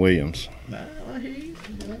Damian Williams. Nah,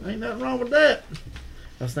 ain't nothing wrong with that.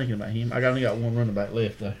 I was thinking about him. I only got one running back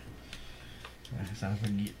left though. So I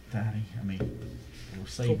forget Tiny. I mean, Go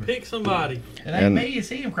receiver. pick somebody. It ain't And- me. It's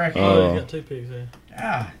him cracking. Oh, he's got 2 picks there.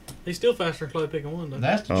 Ah, He's still faster than Clay picking 1 though.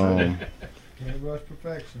 that's the truth. Can't rush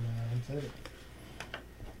perfection, man. I said it.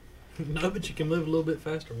 No, but you can move a little bit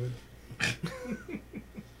faster with it.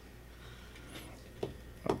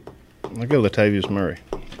 I'll go Latavius Murray.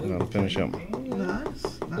 And I'll finish up.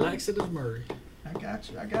 Nice. Laxative Murray. I got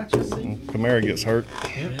you. See. Kamara gets hurt.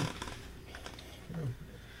 Yeah.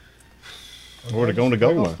 Or they're going to goal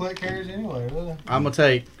They're gonna line. split carries anyway, really. I'm gonna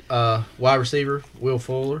take wide receiver Will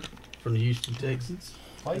Fuller from the Houston Texans.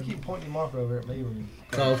 Why you keep pointing your marker over at me when you...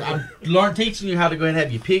 Cause I'm teaching you how to go ahead and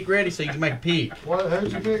have your pick ready so you can make a pick. What,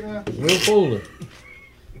 who'd you pick now? Will Fuller.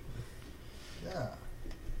 Yeah.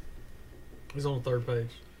 He's on the 3rd page.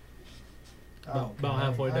 Oh, About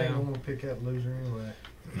halfway I ain't down. gonna pick that loser anyway.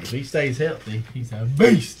 If he stays healthy, he's a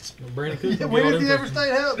beast. Brandon Cooks. Yeah, will when get all has he them ever picks.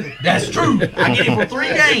 stayed healthy? That's true. I get him for 3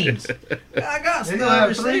 games. I got He's stud gonna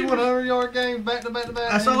have 3 receivers. 100-yard games back to back to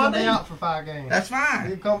back. That's and all he's I gonna be need. out for 5 games. That's fine.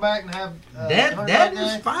 He'll come back and have That 100-yard is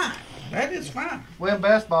game. fine. That is fine. Well, in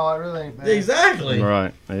basketball, it really ain't bad. Exactly.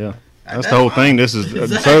 Right, yeah. That's the That's whole fine. thing. This is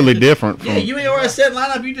Exactly. totally different from. Yeah, you ain't already set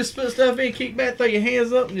lineup. You just put stuff in, kick back, throw your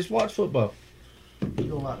hands up, and just watch football. You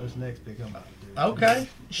don't like this next pick I'm about to do. Okay.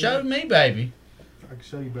 Show me, baby. I can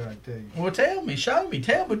show you, but I can tell you. Well, tell me. Show me.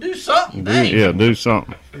 Tell me. Do something. do, Dang. yeah, do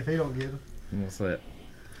something. If he don't get it. What's that?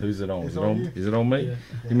 Who's it on? It's Is it on on, you. is it on me? Yeah.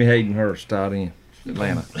 Give me Hayden Hurst, tight end.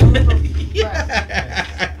 Atlanta.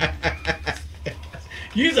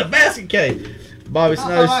 Use a basket case. Bobby I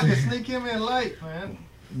thought I Snow. could sneak him in late, man.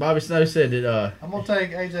 Bobby Snow said that. I'm gonna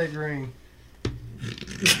take AJ Green.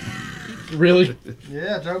 Really?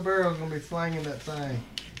 Yeah, Joe Burrow's gonna be slanging that thing.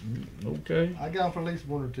 Okay. I got him for at least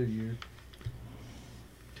 1 or 2 years.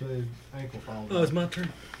 Till his ankle falls. Oh, it's my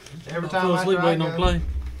turn. Every I time fell asleep after I waiting on go, Clay.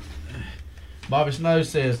 Bobby Snow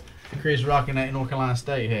says Chris rocking that North Carolina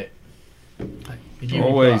State hat. He give me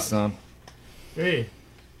Always, props. son. Yeah.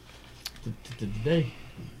 Today,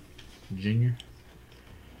 Junior.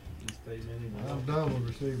 I'm done with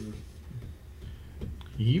receivers.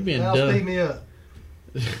 You been Now speed done. me up.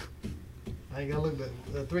 I ain't gotta look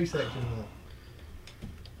at the 3 sections now.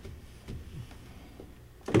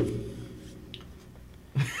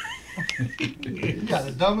 You got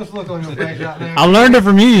the dumbest look on your face right now. I learned it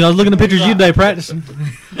from you. I was looking at pictures of you today practicing.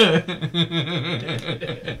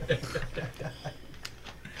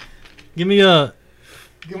 Give me a.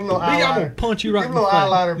 Give him a little I'm gonna eyeliner. punch you right Give in him a the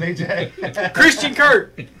little face. eyeliner, BJ. Christian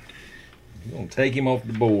Kirk. You're going to take him off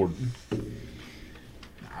the board.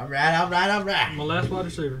 All right. My last wide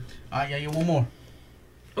receiver. All right, yeah, you one more.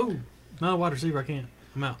 Oh, not a wide receiver. I can't.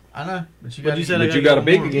 I'm out. I know, but you But got. you said But I you gotta got a go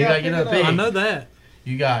big more. again. You gotta get another pick. I know that.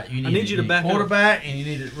 You need you to back up. quarterback and you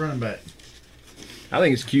need a running back. I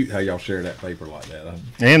think it's cute how y'all share that paper like that.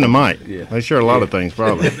 And the mic. Yeah. They share a lot of things,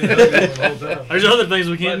 probably. There's other things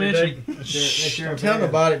we can't mention. Don't tell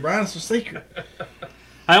nobody, Brian. It's a secret. Hey,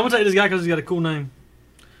 I'm gonna take this guy because he's got a cool name.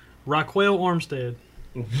 Raquel Armstead.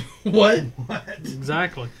 What?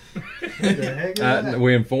 Exactly. What the heck is that?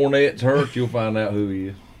 When Fournette's hurt, you'll find out who he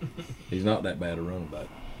is. He's not that bad a running back.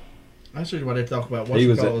 That's usually why they talk about He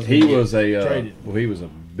was a traded. well, he was a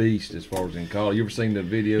beast as far as in college. You ever seen the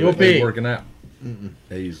video Your of him pick. working out? Mm-mm.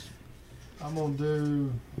 He's I'm gonna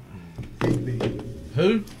do Higby.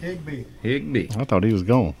 Who? Higby. Higby. I thought he was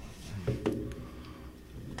gone.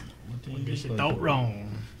 Guess you thought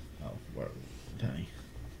wrong. Oh, well, dang.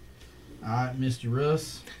 All right, Mr.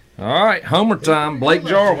 Russ. All right, homer time. Blake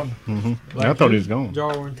Jarwin. Hmm. I thought he was gone.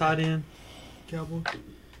 Jarwin, tight end. Cowboy.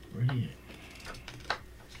 Where he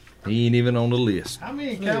He ain't even on the list. How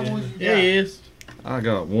many Cowboys you got? Yeah, he is. I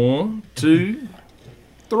got 1, 2,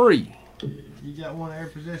 3. You got one at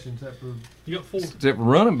every position except for. You got 4. Except for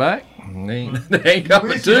running back. They ain't got We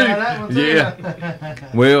but should 2. have that one too.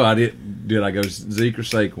 Yeah. Well, I did I go Zeke or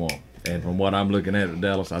Saquon? And from what I'm looking at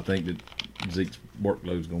Dallas, I think that Zeke's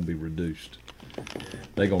workload is going to be reduced.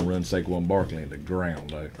 They're going to run Saquon Barkley into the ground,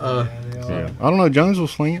 though. Yeah, they are. Yeah. I don't know. Jones will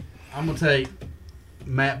sling it. I'm going to take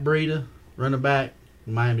Matt Breida, running back,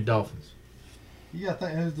 Miami Dolphins. You gotta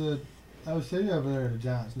think who's the OC over there at the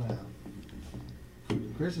Giants now.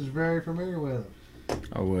 Chris is very familiar with him.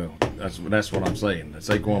 Oh well, that's what I'm saying.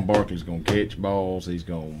 Saquon Barkley's gonna catch balls. He's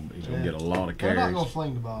gonna get a lot of They're not gonna carries.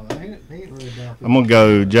 sling the ball. He ain't really down. I'm going to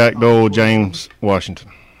go Jack Doyle, James Washington.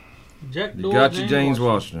 Jack You Doyle, got your James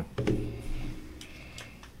Washington.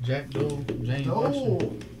 Jack Doyle, James Washington.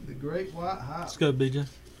 Oh, the great white hot. Let's go, BJ.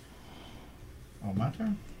 Oh, my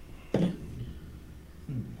turn?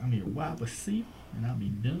 I need a wide receiver, and I'll be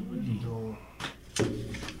done with you.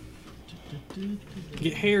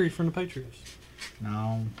 Get Harry from the Patriots.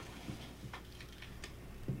 No.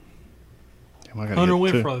 Damn, I gotta Hunter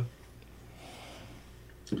get two.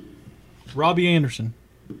 Winfro. Robbie Anderson.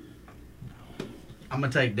 I'm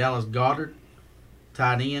going to take Dallas Goddard,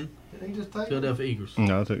 tight end, Didn't he just take? Philadelphia Eagles.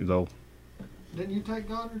 No, I took Doyle. Didn't you take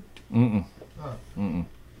Goddard? Mm-mm. Oh. Mm-mm.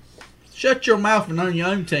 Shut your mouth and own your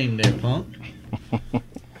own team there, punk.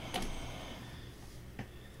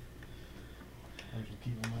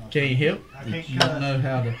 Can you help? I can't You cut. don't know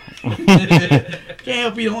how to. Can't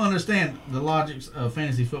help you don't understand the logics of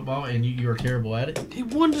fantasy football, and you're terrible at it. He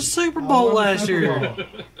won the Super I Bowl won the last Super year. Bowl.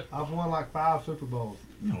 I've won like 5 Super Bowls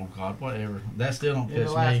Oh God, whatever. That still don't in the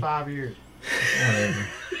piss last me. 5 years. Whatever.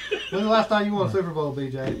 When's the last time you won a Super Bowl,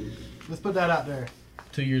 BJ? Let's put that out there.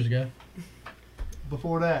 2 years ago.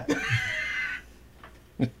 Before that, 3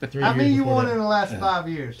 how years many you before won that. in the last 5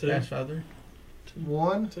 years? Last 5 3?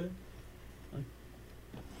 1.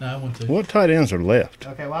 No, I won 2. What tight ends are left?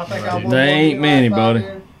 Okay, well I think I won. There one ain't in the many, last 5 buddy.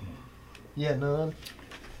 years. Yeah, none.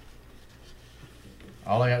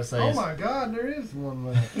 All I got to say Oh is. my God, there is one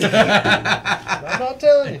left. I'm not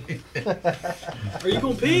telling you. Are you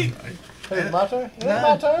going to pick? Hey, my turn. Is that No,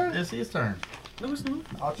 my turn? It's his turn. No, it's not.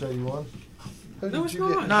 I'll show you one. Who No, did it's you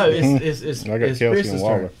not. get? No, it's I got it's Kelsey Chris's and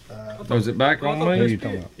Waller. turn. Was it back on Who me? you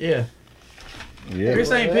talking about? Yeah, Yeah. Chris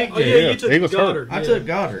ain't picked Oh, yet. yeah, you took Eagles Goddard. I yeah. took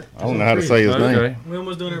Goddard. I don't know how to say his name. Okay. We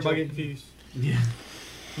almost doing everybody getting confused. Yeah.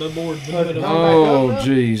 No board. Oh,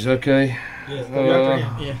 jeez. Okay.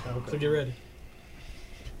 Yeah. So get ready.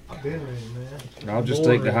 I've been ready, man. I'll just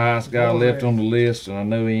take the highest guy left on the list, and I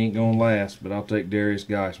know he ain't gonna last, but I'll take Darius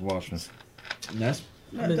Geis, Washington. That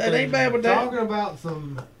ain't bad with that. Talking about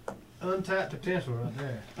some untapped potential right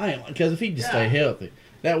there. I ain't because if he just stay healthy,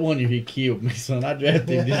 that 1 year he killed me, son. I drafted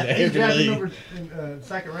him just He every drafted league. number in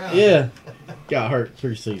second round. Yeah, got hurt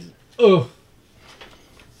preseason. Oh,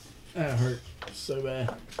 that hurt so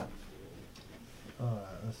bad. All right,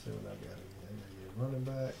 let's see what I got here. Running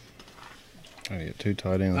back. I get 2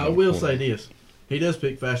 tight ends. I will say this: he does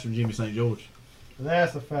pick faster than Jimmy St. George.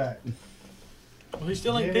 That's a fact. Well, he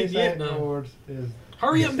still ain't Jimmy picked yet, St. though. George is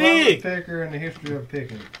Hurry the up, slowest big. picker in the history of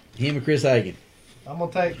picking. Him and Chris Hagan. I'm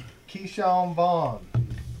gonna take Keyshawn Vaughn.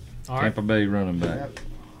 All right. Tampa Bay running back. Yep.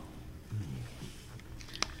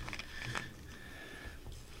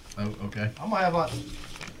 Oh, okay. I'm gonna have like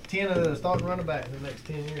 10 of the starting running back in the next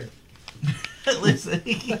 10 years. Listen,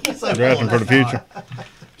 Drafting for the future.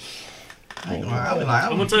 I'm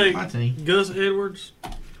gonna take- my team. Gus Edwards.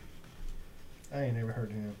 I ain't never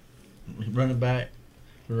heard of him. Running back,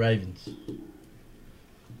 the Ravens.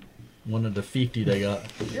 One of the 50 they got.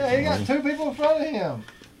 Yeah, he got 2 people in front of him.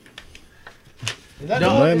 Is that,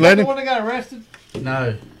 Don't the, one, is let that the him- one that got arrested?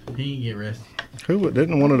 No, he didn't get arrested. Who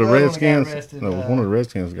didn't one of the The other one got Redskins? arrested, No, one of the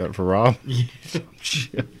Redskins got it for Rob.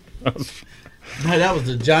 No, that was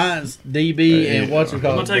the Giants DB and what's it I'm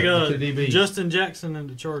called? gonna take The two DBs. Justin Jackson and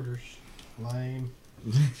the Chargers. Lame.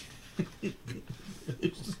 Who's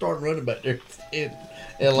the starting running back there in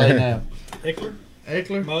LA now? Eckler,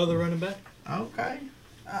 Eckler. my other running back. Okay.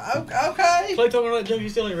 Okay. Clay talking about junk, you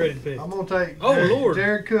still ain't ready to pick. I'm gonna take Oh, Lord.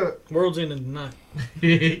 Jared Cook. World's ending tonight.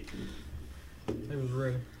 Okay. They was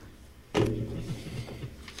ready.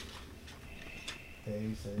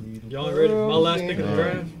 Y'all ain't ready? My last pick of the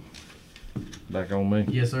draft. Back on me.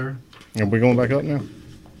 Yes, sir. Are we going back up now?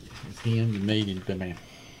 It's him, the me, and the man.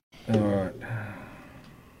 All right.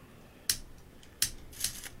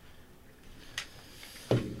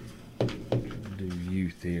 Do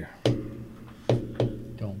youth here.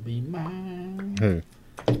 Don't be mine. Who?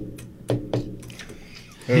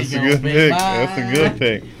 That's a gonna good be pick. mine. That's a good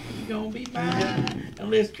pick. You gonna be mine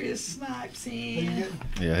unless Chris Snipes in.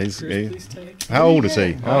 Yeah, he's. Please take. How old is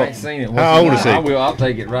he? I ain't seen it. How old is he? I will. I'll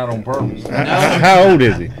take it right on purpose. How old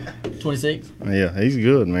is he? 26. Yeah, he's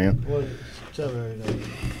good, man. What? Tell her that.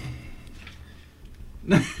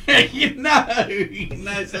 No,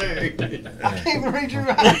 sir. I can't even read your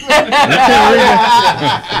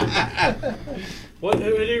What?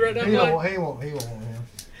 Who did he write down? He Clay? won't. He won't. He won't want him.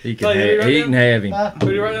 He Clay, can. you right He now? can have him. Huh? Who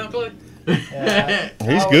did he write down, Clay? Yeah,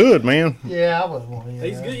 He's good, man. Yeah, I wouldn't want him.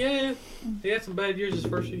 He's good. Yeah. He had some bad years his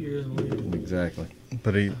first few years in the league. Exactly.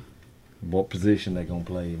 But he. What position they gonna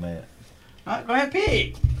play him at? All right, go ahead,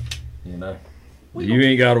 pick. You know. You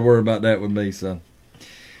ain't got to worry about that with me, son.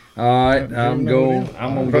 All right, I'm going.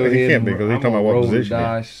 I'm gonna go He ahead. can't and be, 'cause he's I'm talking gonna about what roll the position he-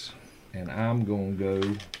 dice, and I'm gonna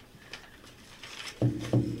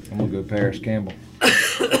go Paris Campbell.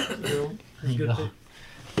 He's good too.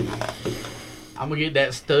 I'm gonna get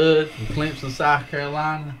that stud from Clemson, South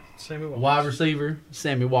Carolina, Sammy Watkins. wide receiver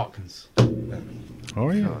Sammy Watkins.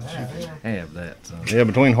 Oh yeah. Have that, son. Yeah,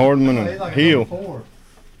 between Hardman He's and like Hill. a number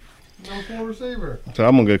 4 receiver. So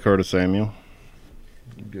I'm gonna go Curtis Samuel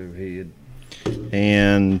Go ahead.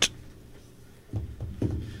 and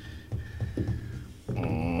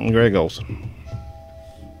Greg Olson.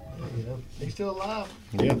 You know, he's still alive.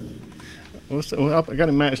 Yeah. Well, I got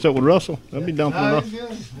him matched up with Russell. That'd be dumping No, enough. he's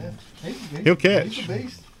good. Yeah. He'll catch. He's a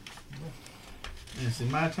beast. It's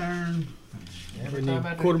my turn. Every We time need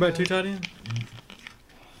I do quarterback, that, 2 tight ends.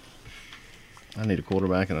 I need a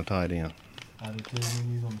quarterback and a tight end. I do too.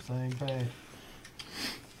 He's on the same page.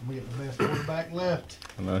 We get the best quarterback left.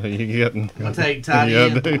 I know who you getting. I'm gonna take tight Yeah, I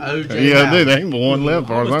end do. OJ. Yeah, I do. Howard. There ain't but one left, as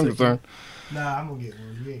far as I'm concerned. Nah, I'm gonna get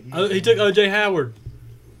one. You Oh, he took O.J. Howard.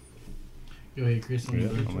 Go ahead, Chris. Yeah, I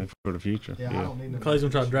mean, for the future. Yeah, I Yeah. don't need no. Clay's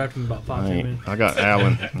gonna try to draft him in about 5 I, 10 ain't, minutes. I got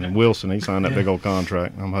Allen and Wilson. He signed that big old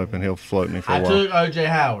contract. I'm hoping he'll float me for a I while. took OJ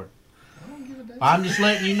Howard. I don't give a damn. I'm just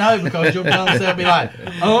letting you know because your dumb self be like,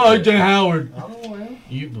 oh, OJ Howard. I don't want him.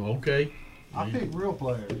 You okay? I pick real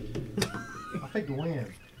players. I pick to win.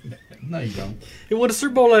 No, you don't. He won the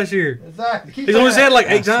Super Bowl last year. Exactly. Keep He's only saying said like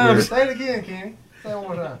I 8 swear. times. Say it again, Kenny. Say it one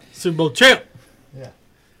more time. Super Bowl champ. Yeah.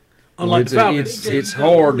 Unlike the Falcons. It's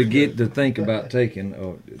hard to get to think about taking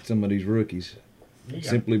some of these rookies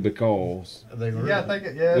simply because. They were You gotta think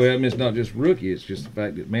it. Yes. Well, I mean, it's not just rookie. It's just the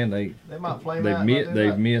fact that man, they might flame out.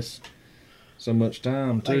 they've missed so much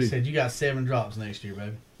time Like I too. said, you got 7 drops next year,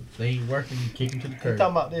 baby. They ain't working. You kick them to the He's curb.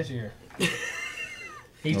 talking about this year.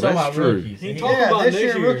 He's Well, talking that's about true. rookies. He He- talking Yeah, about this next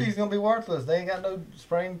year year. rookie's gonna be worthless. They ain't got no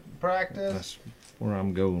spring practice. That's where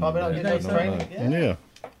I'm going. Probably not with getting that. no I don't training. know. Yeah. Yeah.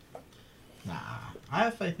 Nah, I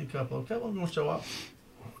have faith in a couple. A couple of them gonna show up.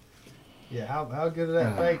 Yeah. How good did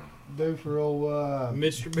that fake do for old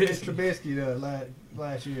Mr. Mr. Biscuit. Biscuit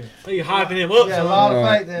last year? Hey, you hyping him up, Yeah, a son. lot of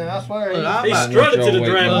Alright. faith then. I swear. Look, I'm He about- strutted to the Y'all wait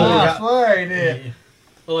draft. till- I swear he did.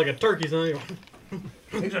 Like a turkey, son.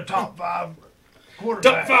 He's a top 5 Top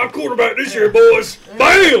quarterback. 5 quarterback this year, boys.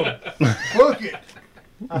 Bam! Book it.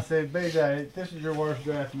 I said, BJ, this is your worst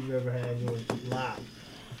draft you've ever had in your life.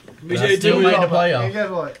 But I BJ still too made much. the And playoffs. guess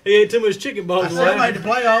what? He ate too much chicken balls. I still made the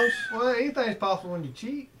playoffs. Well, anything's possible when you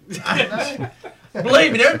cheat.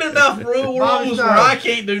 Believe me, there's been enough rules Bobby where Snow. I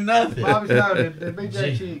can't do nothing. Bobby Snow, did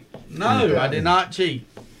BJ Gee. cheat? No, I did not cheat.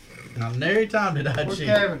 Not every time did I Where's cheat.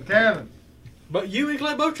 Kevin? But you and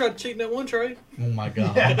Clay both tried to cheat in that one trade. Oh my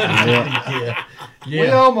god. Yeah. Yeah. We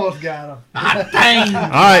almost got him. Ah, dang. All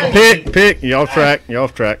right, pick. You off track.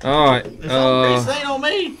 All right. It's on, this ain't on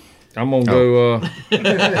me. I'm gonna go. I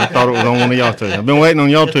thought it was on one of y'all two. I've been waiting on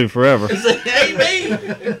y'all two forever. It ain't me.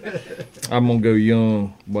 I'm gonna go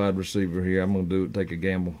young wide receiver here. I'm gonna take a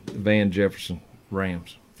gamble. Van Jefferson,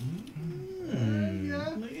 Rams.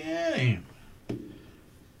 Look at him.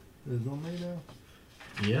 Is it on me now?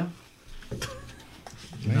 Yeah.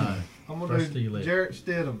 No. I'm First gonna to your do left. Jarrett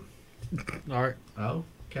Stidham. All right. Oh,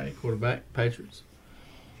 okay. Quarterback, Patriots.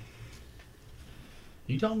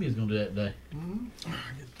 You told me he was gonna do that today.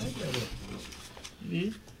 You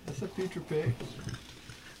did. That's a future pick.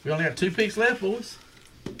 We only got 2 picks left, boys.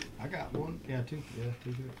 I got one. Yeah, two. Yeah,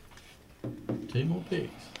 two picks. 2 more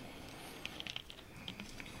picks.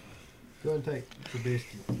 Go ahead and take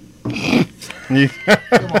Trubisky.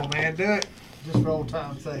 Come on, man, do it. Just for old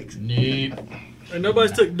time's sakes. Nope. And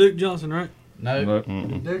nobody's took Duke Johnson, right? Nope. But,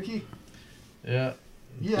 Dookie. Yeah.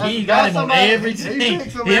 Yeah, He got him on somebody- every he team.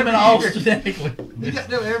 picks him Him and every Austin year. Eckler. He got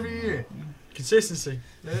them every year. Consistency.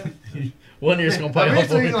 Yeah. One year's gonna pay off Eventually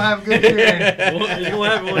for he's it. gonna have a good year. Well, he's gonna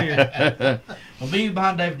have one here. Well, being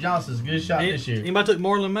behind David Johnson's a good shot this year. Anybody took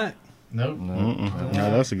Marlon Mack? Nope. No,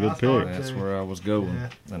 that's a good I started pick. that's to. where I was going, Yeah.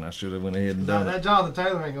 and I should have went ahead and No, done that it. Jonathan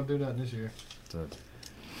Taylor ain't gonna do nothing this year. So,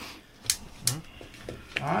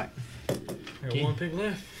 All right. I got Okay. one pick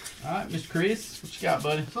left. All right, Mr. Chris, what you got,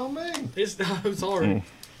 buddy? It's on me. I'm sorry.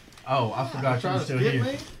 Oh, I forgot you Trying were to still skip here.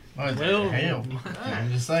 me? Oh, Well, hell.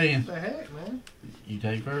 I'm just saying. What the heck, man? You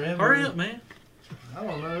take forever. Hurry up, man. I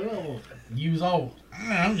don't know. You was old.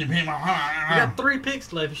 I'm just hitting You my. got 3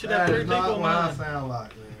 picks left. You should have That 3 is people not on what I mine. sound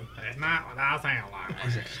like, man. That's not what I sound like.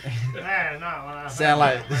 That is not what I Sound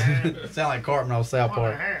like man. sound like Cartman on South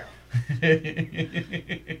What the Park. hell?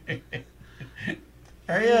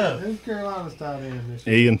 Hurry up. Who's Carolina's tight end this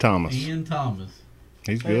year? Ian Thomas. Ian Thomas.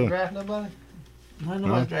 He's They ain't good. draft nobody? Why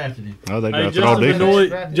nobody drafted him? Oh, they Hey, drafted all Justin defense.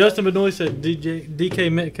 Benoit, Justin Benoit said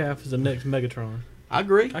DK Metcalf is the next Megatron. I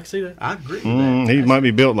agree. I can see that. I agree with He that. might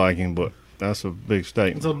be built like him, but that's a big It's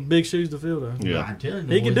statement. a big shoes to fill, though. Yeah. I'm telling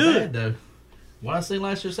you, He the can boy's do bad, it. though. What I seen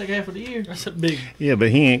last year, second half of the year. That's a big. Yeah, but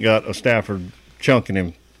he ain't got a Stafford chunking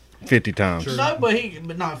him 50 times. No,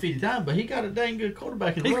 but not 50 times. But he got a dang good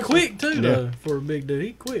quarterback in He's Russell. quick, too, though, for a big dude.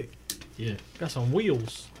 He quick. Yeah. Got some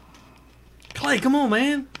wheels. Clay, come on,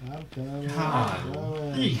 man. I'm telling you.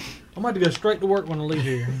 Golly. I'm about to go straight to work when I leave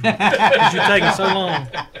here. Because you're taking so long.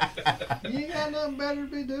 You ain't got nothing better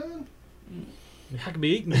to be doing? I could be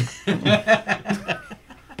eating it.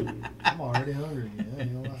 I'm already hungry again. I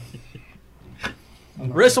ain't gonna lie.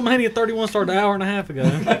 WrestleMania 31 started an hour and a half ago. No,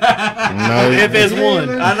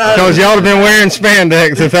 FS1. I know. because y'all have been wearing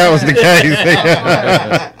spandex if that was the case.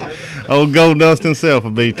 Old Gold Dust himself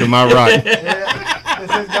would be to my right. Yeah,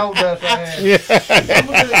 this is gold dust right here. Yeah. I'm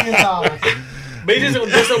gonna do it again, Thomas. BJ's gonna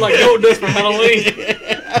dress up like gold dust for Halloween.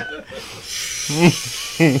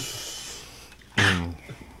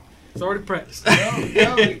 It's already practiced. Go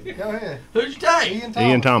ahead. Who'd you take?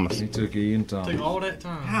 Ian Thomas. he took Ian Took Thomas. all that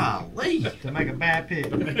time. Golly. To make a bad pick.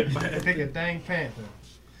 Pick a dang Panther.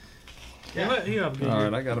 Yeah, he have a good All year.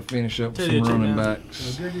 right, I got to finish up with Tell you some what, running now.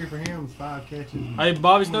 backs. A good year for him is 5 catches. Hey,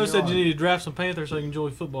 Bobby Snow said you need to draft some Panthers so you can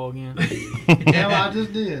enjoy football again. Yeah, well, I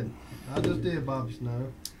just did. Bobby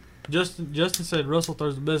Snow. Justin said Russell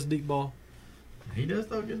throws the best deep ball. He does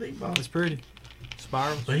throw a good deep ball. It's pretty.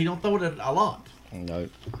 Spirals. But he don't throw it a lot. No.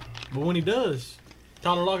 But when he does,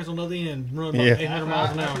 Tyler Lockett's on the other end, run about Yeah. 800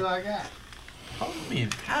 miles an That's what hour. I got. Hold a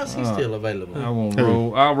minute. How's he still available? I won't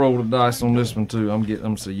roll. I'll roll the dice on this one too.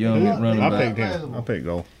 I'm so young at running I back. picked him. I picked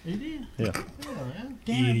Gold. He did. Yeah.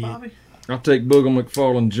 Damn it, Bobby. I'll take Booger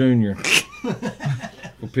McFarland Jr.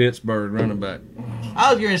 for Pittsburgh running back.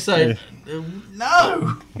 I was going to say, no.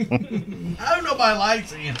 No, nobody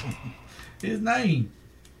likes him. His name.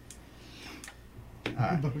 All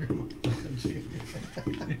right.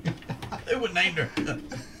 They would name her.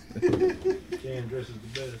 Cam dresses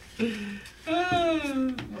the best.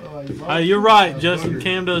 Hey, you're right, Justin.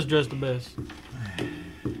 Cam does dress the best.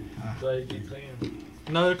 Clay, get Cam.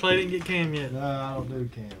 No, Clay didn't get Cam yet. No, I don't do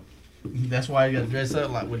Cam. That's why you got to dress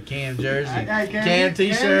up like with Cam jersey, Hey, Cam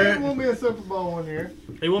t-shirt. Cam won't be a Super Bowl one year.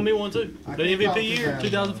 He won me one too. I The can't talk MVP year, about it.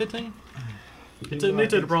 2015. He took me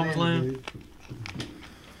to the promised land.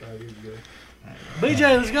 5 years ago.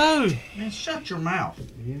 BJ, let's go. Man, shut your mouth.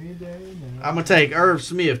 Any day now. I'm gonna take Irv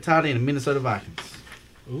Smith, tight end of Minnesota Vikings.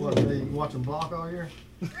 What, you watching block all year?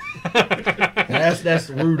 That's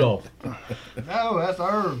Rudolph. No, that's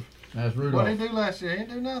Irv. That's What Rudolph. did he do last year? He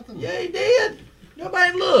didn't do nothing. Yeah, he did.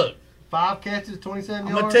 Nobody look. 5 catches, 27 I'm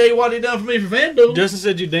yards. gonna tell you what he done for me for FanDuel. Justin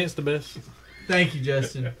said you danced the best. Thank you,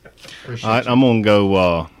 Justin. Appreciate All right, you. I'm gonna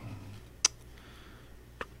go.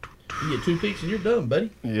 You get 2 picks and you're done,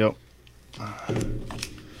 buddy. Yep.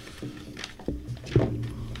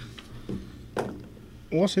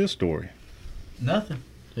 What's his story? Nothing.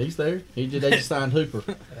 He's there. They just signed Hooper.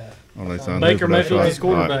 Oh, they signed Baker Hooper, that's Mayfield's right. his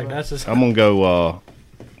quarterback. All right. That's his. I'm gonna go.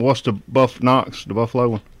 What's the Knox? The Buffalo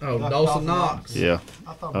one? Oh, Dawson Knox. Yeah.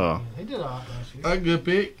 I thought he did all right last year. A good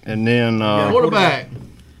pick. And then Quarterback.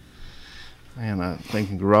 man, I'm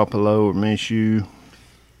thinking Garoppolo or Minshew.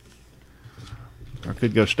 I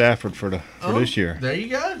could go Stafford for this year. There you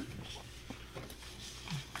go.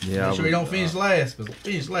 Yeah, Make sure you don't finish last, because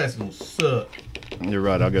finish last is going to suck. You're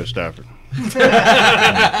right. I'll go Stafford. He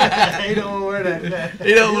don't wear that.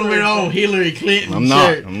 He don't want to wear all Hillary Clinton I'm not.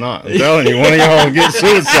 shirt. I'm not. I'm telling you, one of y'all will get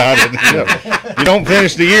suicided. Yeah. You don't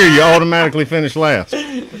finish the year, you automatically finish last.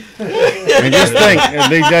 And just think,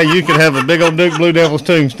 DJ, you could have a big old Duke Blue Devils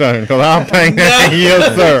tombstone because I'll paint that.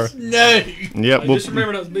 Yes, sir. No. Yep. Just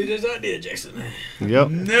remember that was BJ's idea, Jackson. Yep.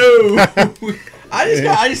 No.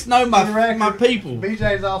 I just know my people.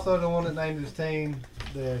 BJ's also the one that named his team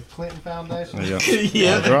the Clinton Foundation. Yep.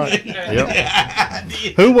 Yeah. That's right.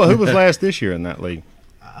 Yep. Who was last this year in that league?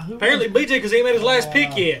 Apparently BJ, because he ain't made his last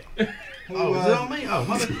pick yet. Oh, is it on me? Oh,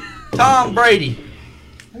 my bad. Tom Brady.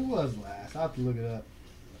 Who was last? I'll have to look it up.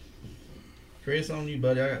 Chris, on you,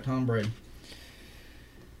 buddy. I got Tom Brady.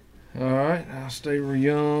 All right, I'll stay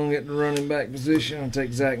young at the running back position. I'll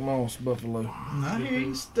take Zach Moss, Buffalo. I hear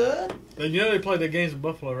you, stud. And you know they played their games in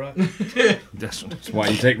Buffalo, right? That's why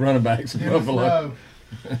you take running backs in Buffalo.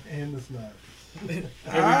 In the snow.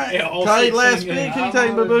 All right. Yeah, all Take 16 last games. pick. Who you I'm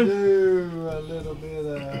taking, gonna boo-boo? do a little bit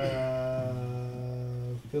of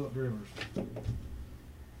Phillip Rivers.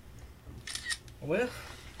 Well,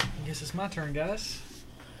 I guess it's my turn, guys.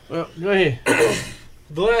 Well, go ahead.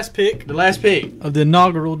 The last pick The last pick. of the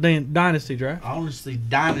inaugural dynasty draft. Honestly,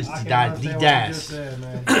 Dynasty I died. can't He understand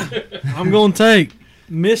what you just dies. said, man. I'm going to take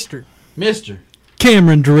Mr. Mister.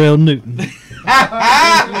 Cameron Darrell Newton.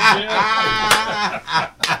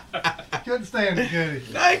 Couldn't stand it, could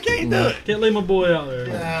he? I can't do it. Can't leave my boy out there.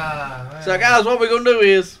 Man. So, guys, what we're going to do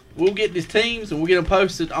is we'll get these teams and we'll get them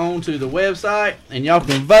posted onto the website, and y'all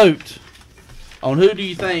can vote on who do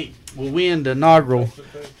you think will win the inaugural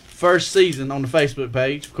first season on the Facebook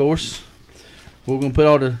page, of course. We're going to put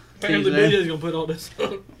all the teams Apparently in there. BJ's going to put all this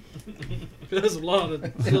up. That's a lot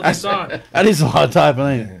of sign. That is a lot of typing,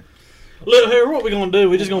 ain't it? Look here, what we going to do?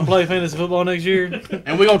 We're just going to play fantasy football next year.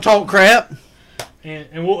 And we're going to talk crap.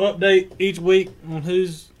 And we'll update each week on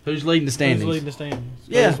who's Who's leading the standings? leading the standings.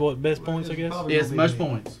 Yeah. That's what, best points, I guess? Probably Yes, gonna be most me.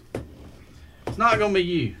 points. It's not going to be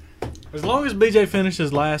you. As long as BJ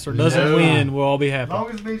finishes last or doesn't No. win, we'll all be As happy. long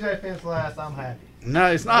as BJ finishes last, I'm happy.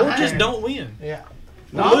 No, it's not. Or just happening. don't win. Yeah.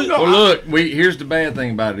 No, Well, no, Well, look, here's the bad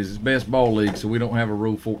thing about it is it's best ball league, so we don't have a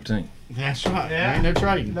rule 14. That's right. Yeah. Ain't no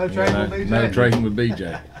trading. No trade no, with BJ. no trading with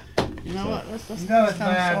BJ. You know what? That's You know it's kinda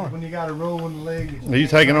bad sorry. when you got a rule in the league. Are you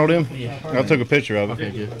taking all them? Yeah. I took a picture of it. Okay,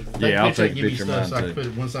 good. Yeah, I'll take a give me picture of stuff mine, so I can too. put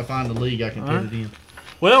it, once I find the league, I can All put it in.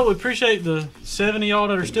 Well, we appreciate the 70 y'all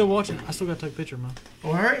that are still watching. I still got to take a picture, man.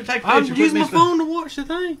 Well, hurry, take a picture. I'm put using me my stuff. phone to watch the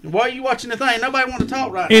thing. Why are you watching the thing? Nobody want to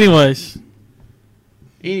talk right now. Anyways,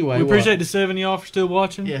 Anyway, we what? appreciate the 70 y'all for still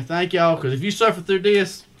watching. Yeah, thank y'all, because if you suffer through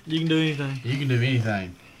this, You can do anything. you can do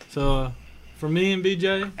anything. So, for me and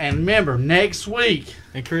BJ And remember, next week,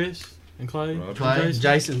 and Chris and Clay, and Clay,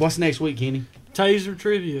 Jason, what's next week, Kenny? Taser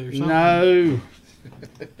trivia or something.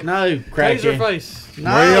 No, Taser crackhead. face.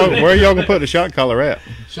 No. Where y'all gonna put the shot collar at?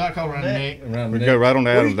 Shot call around the neck. Around We the go right on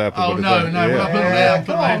the Adam's apple. Oh, with no, the no, we're not thing. putting it Yeah, out.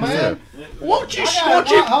 come on, man. Won't you?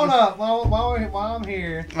 Hold up. While I'm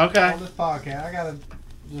here Okay. on this podcast, I gotta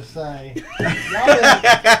just say,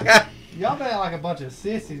 y'all been like a bunch of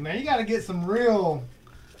sissies, man. You gotta get some real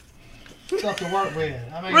stuff to work with.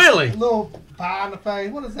 I mean, Really? A little pie in the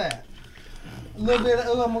face. What is that? A little bit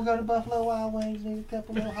of, I'm gonna go to Buffalo Wild Wings, need a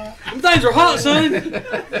couple little hot. Them things are hot, son.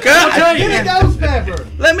 God, Give me ghost pepper.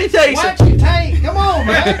 let me tell you Wax something. your tank. Come on,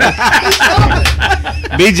 man. Do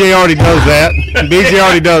something. BJ already does that. BJ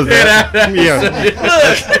already does that. Yeah.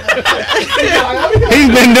 He's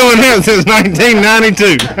been doing that since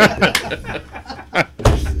 1992.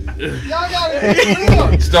 Y'all gotta get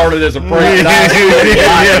real. Started as a yeah, prank.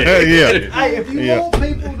 yeah. Hey, if you Yeah. want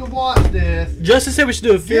people to watch this, this. Justin said we should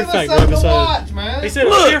do a Fear Give us Factor something to episode. watch, man. He said a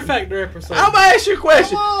Look. Fear Factor episode. I'm gonna ask you a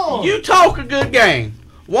question. Come on. You talk a good game.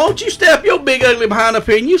 Won't you step your big ugly behind up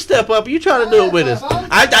here and you step up and you try to do it with us? If I was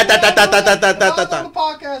on the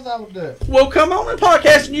podcast, I would do it. Well, come on the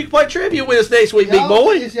podcast and you can play trivia with us next week, big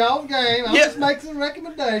boy. It's y'all's game. I'll Yeah. just make some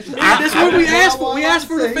recommendations. That's what we asked for. What We I asked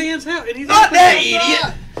for the see. fans' help, and he's Not a that fan.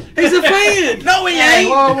 idiot. He's a fan. No, he Hey, ain't.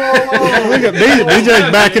 whoa, whoa. Look at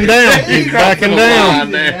DJ's backing down. He's backing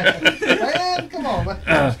down. Man, come on,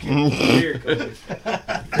 man.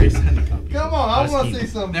 Come on, I want to see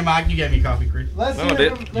some. Never mind, you gave me a coffee, Chris. Let's No, I hear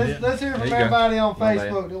didn't. from, let's hear There from you go. everybody on My bad.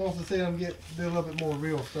 Facebook that wants to see them do a little bit more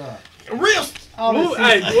real stuff. Real. All this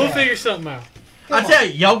Hey, stuff. we'll figure something out. I tell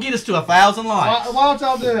you, y'all get us to 1,000 likes. Why don't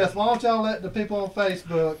y'all do this? Why don't y'all let the people on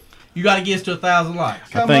Facebook You got to get us to 1,000 likes.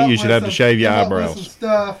 come think up you should with have to some- shave your come up with eyebrows. some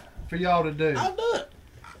stuff for y'all to do. I'll do it.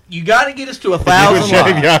 You got to get us to You would 1,000 shave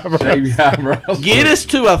likes. your eyebrows. Shave your eyebrows. Get us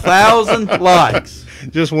to 1,000 likes.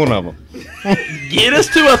 Just one of them. Get us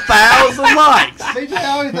to 1,000 likes. BJ, I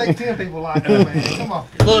always think 10 people like that, man. Come on.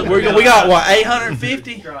 Look, we got what,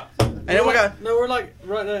 850, and then we got No, we're like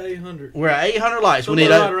right at 800. we're at 800 likes. So We need.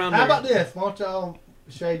 we're right around How there. about this? Why don't y'all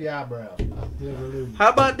shave your eyebrows? How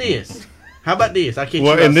about this? How about this? I can't.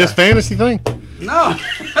 Well, in this fantasy thing? No.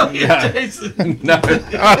 Yeah. Jason. No, Oh,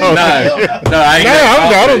 no, I ain't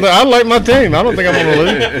I don't. I like my team. I don't think I'm gonna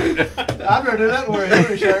lose. I'd rather do that than wear a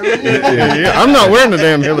Hillary shirt. wouldn't you? Yeah, I'm not wearing the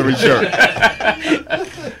damn Hillary shirt.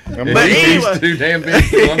 I'm But He's anyway. too damn big.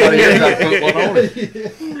 Somebody else got to put one on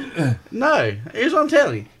it. No. Here's what I'm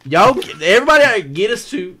telling you. Y'all, everybody, out here, get us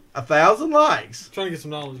to 1,000 likes. Trying to get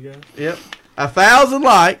some knowledge, guys. Yep. 1,000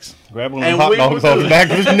 likes. Grab one And of the hot we dogs will off do the it. back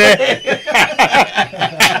of his neck.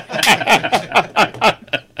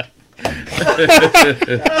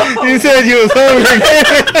 You said you was hungry.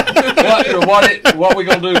 What we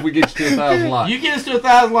gonna do if we get you to 1,000 likes? You get us to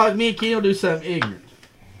 1,000 likes, me and Ken will do something ignorant.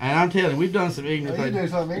 And I'm telling you, we've done some ignorant You do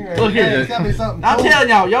things. something ignorant. Look here. It's gotta be something. I'm cool. telling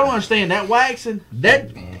y'all don't understand that waxing. That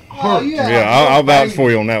Oh, hurt. Yeah, I'll vouch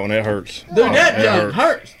for you on that one. That hurts. Dude, that That junk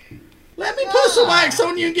hurts. Let me put some wax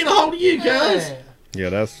on you and get a hold of you, cuz. Yeah,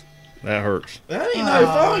 that hurts. That ain't no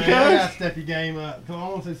fun, man, you gotta cuz. step your game up. Come on, I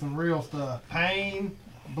want to see some real stuff. Pain,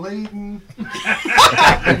 bleeding.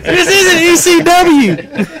 This isn't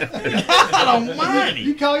ECW. God almighty.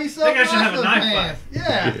 You call yourself Think I should have a wrestling knife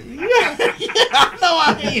fan. Yeah. Yeah, I know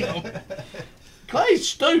I am. Clay's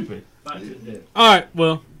stupid. All right,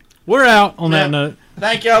 well, we're out on Yeah. that note.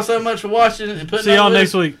 Thank y'all so much for watching and putting See y'all up with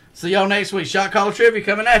next us. week. See y'all next week. Shot Call Trivia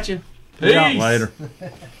coming at you. Peace. Later.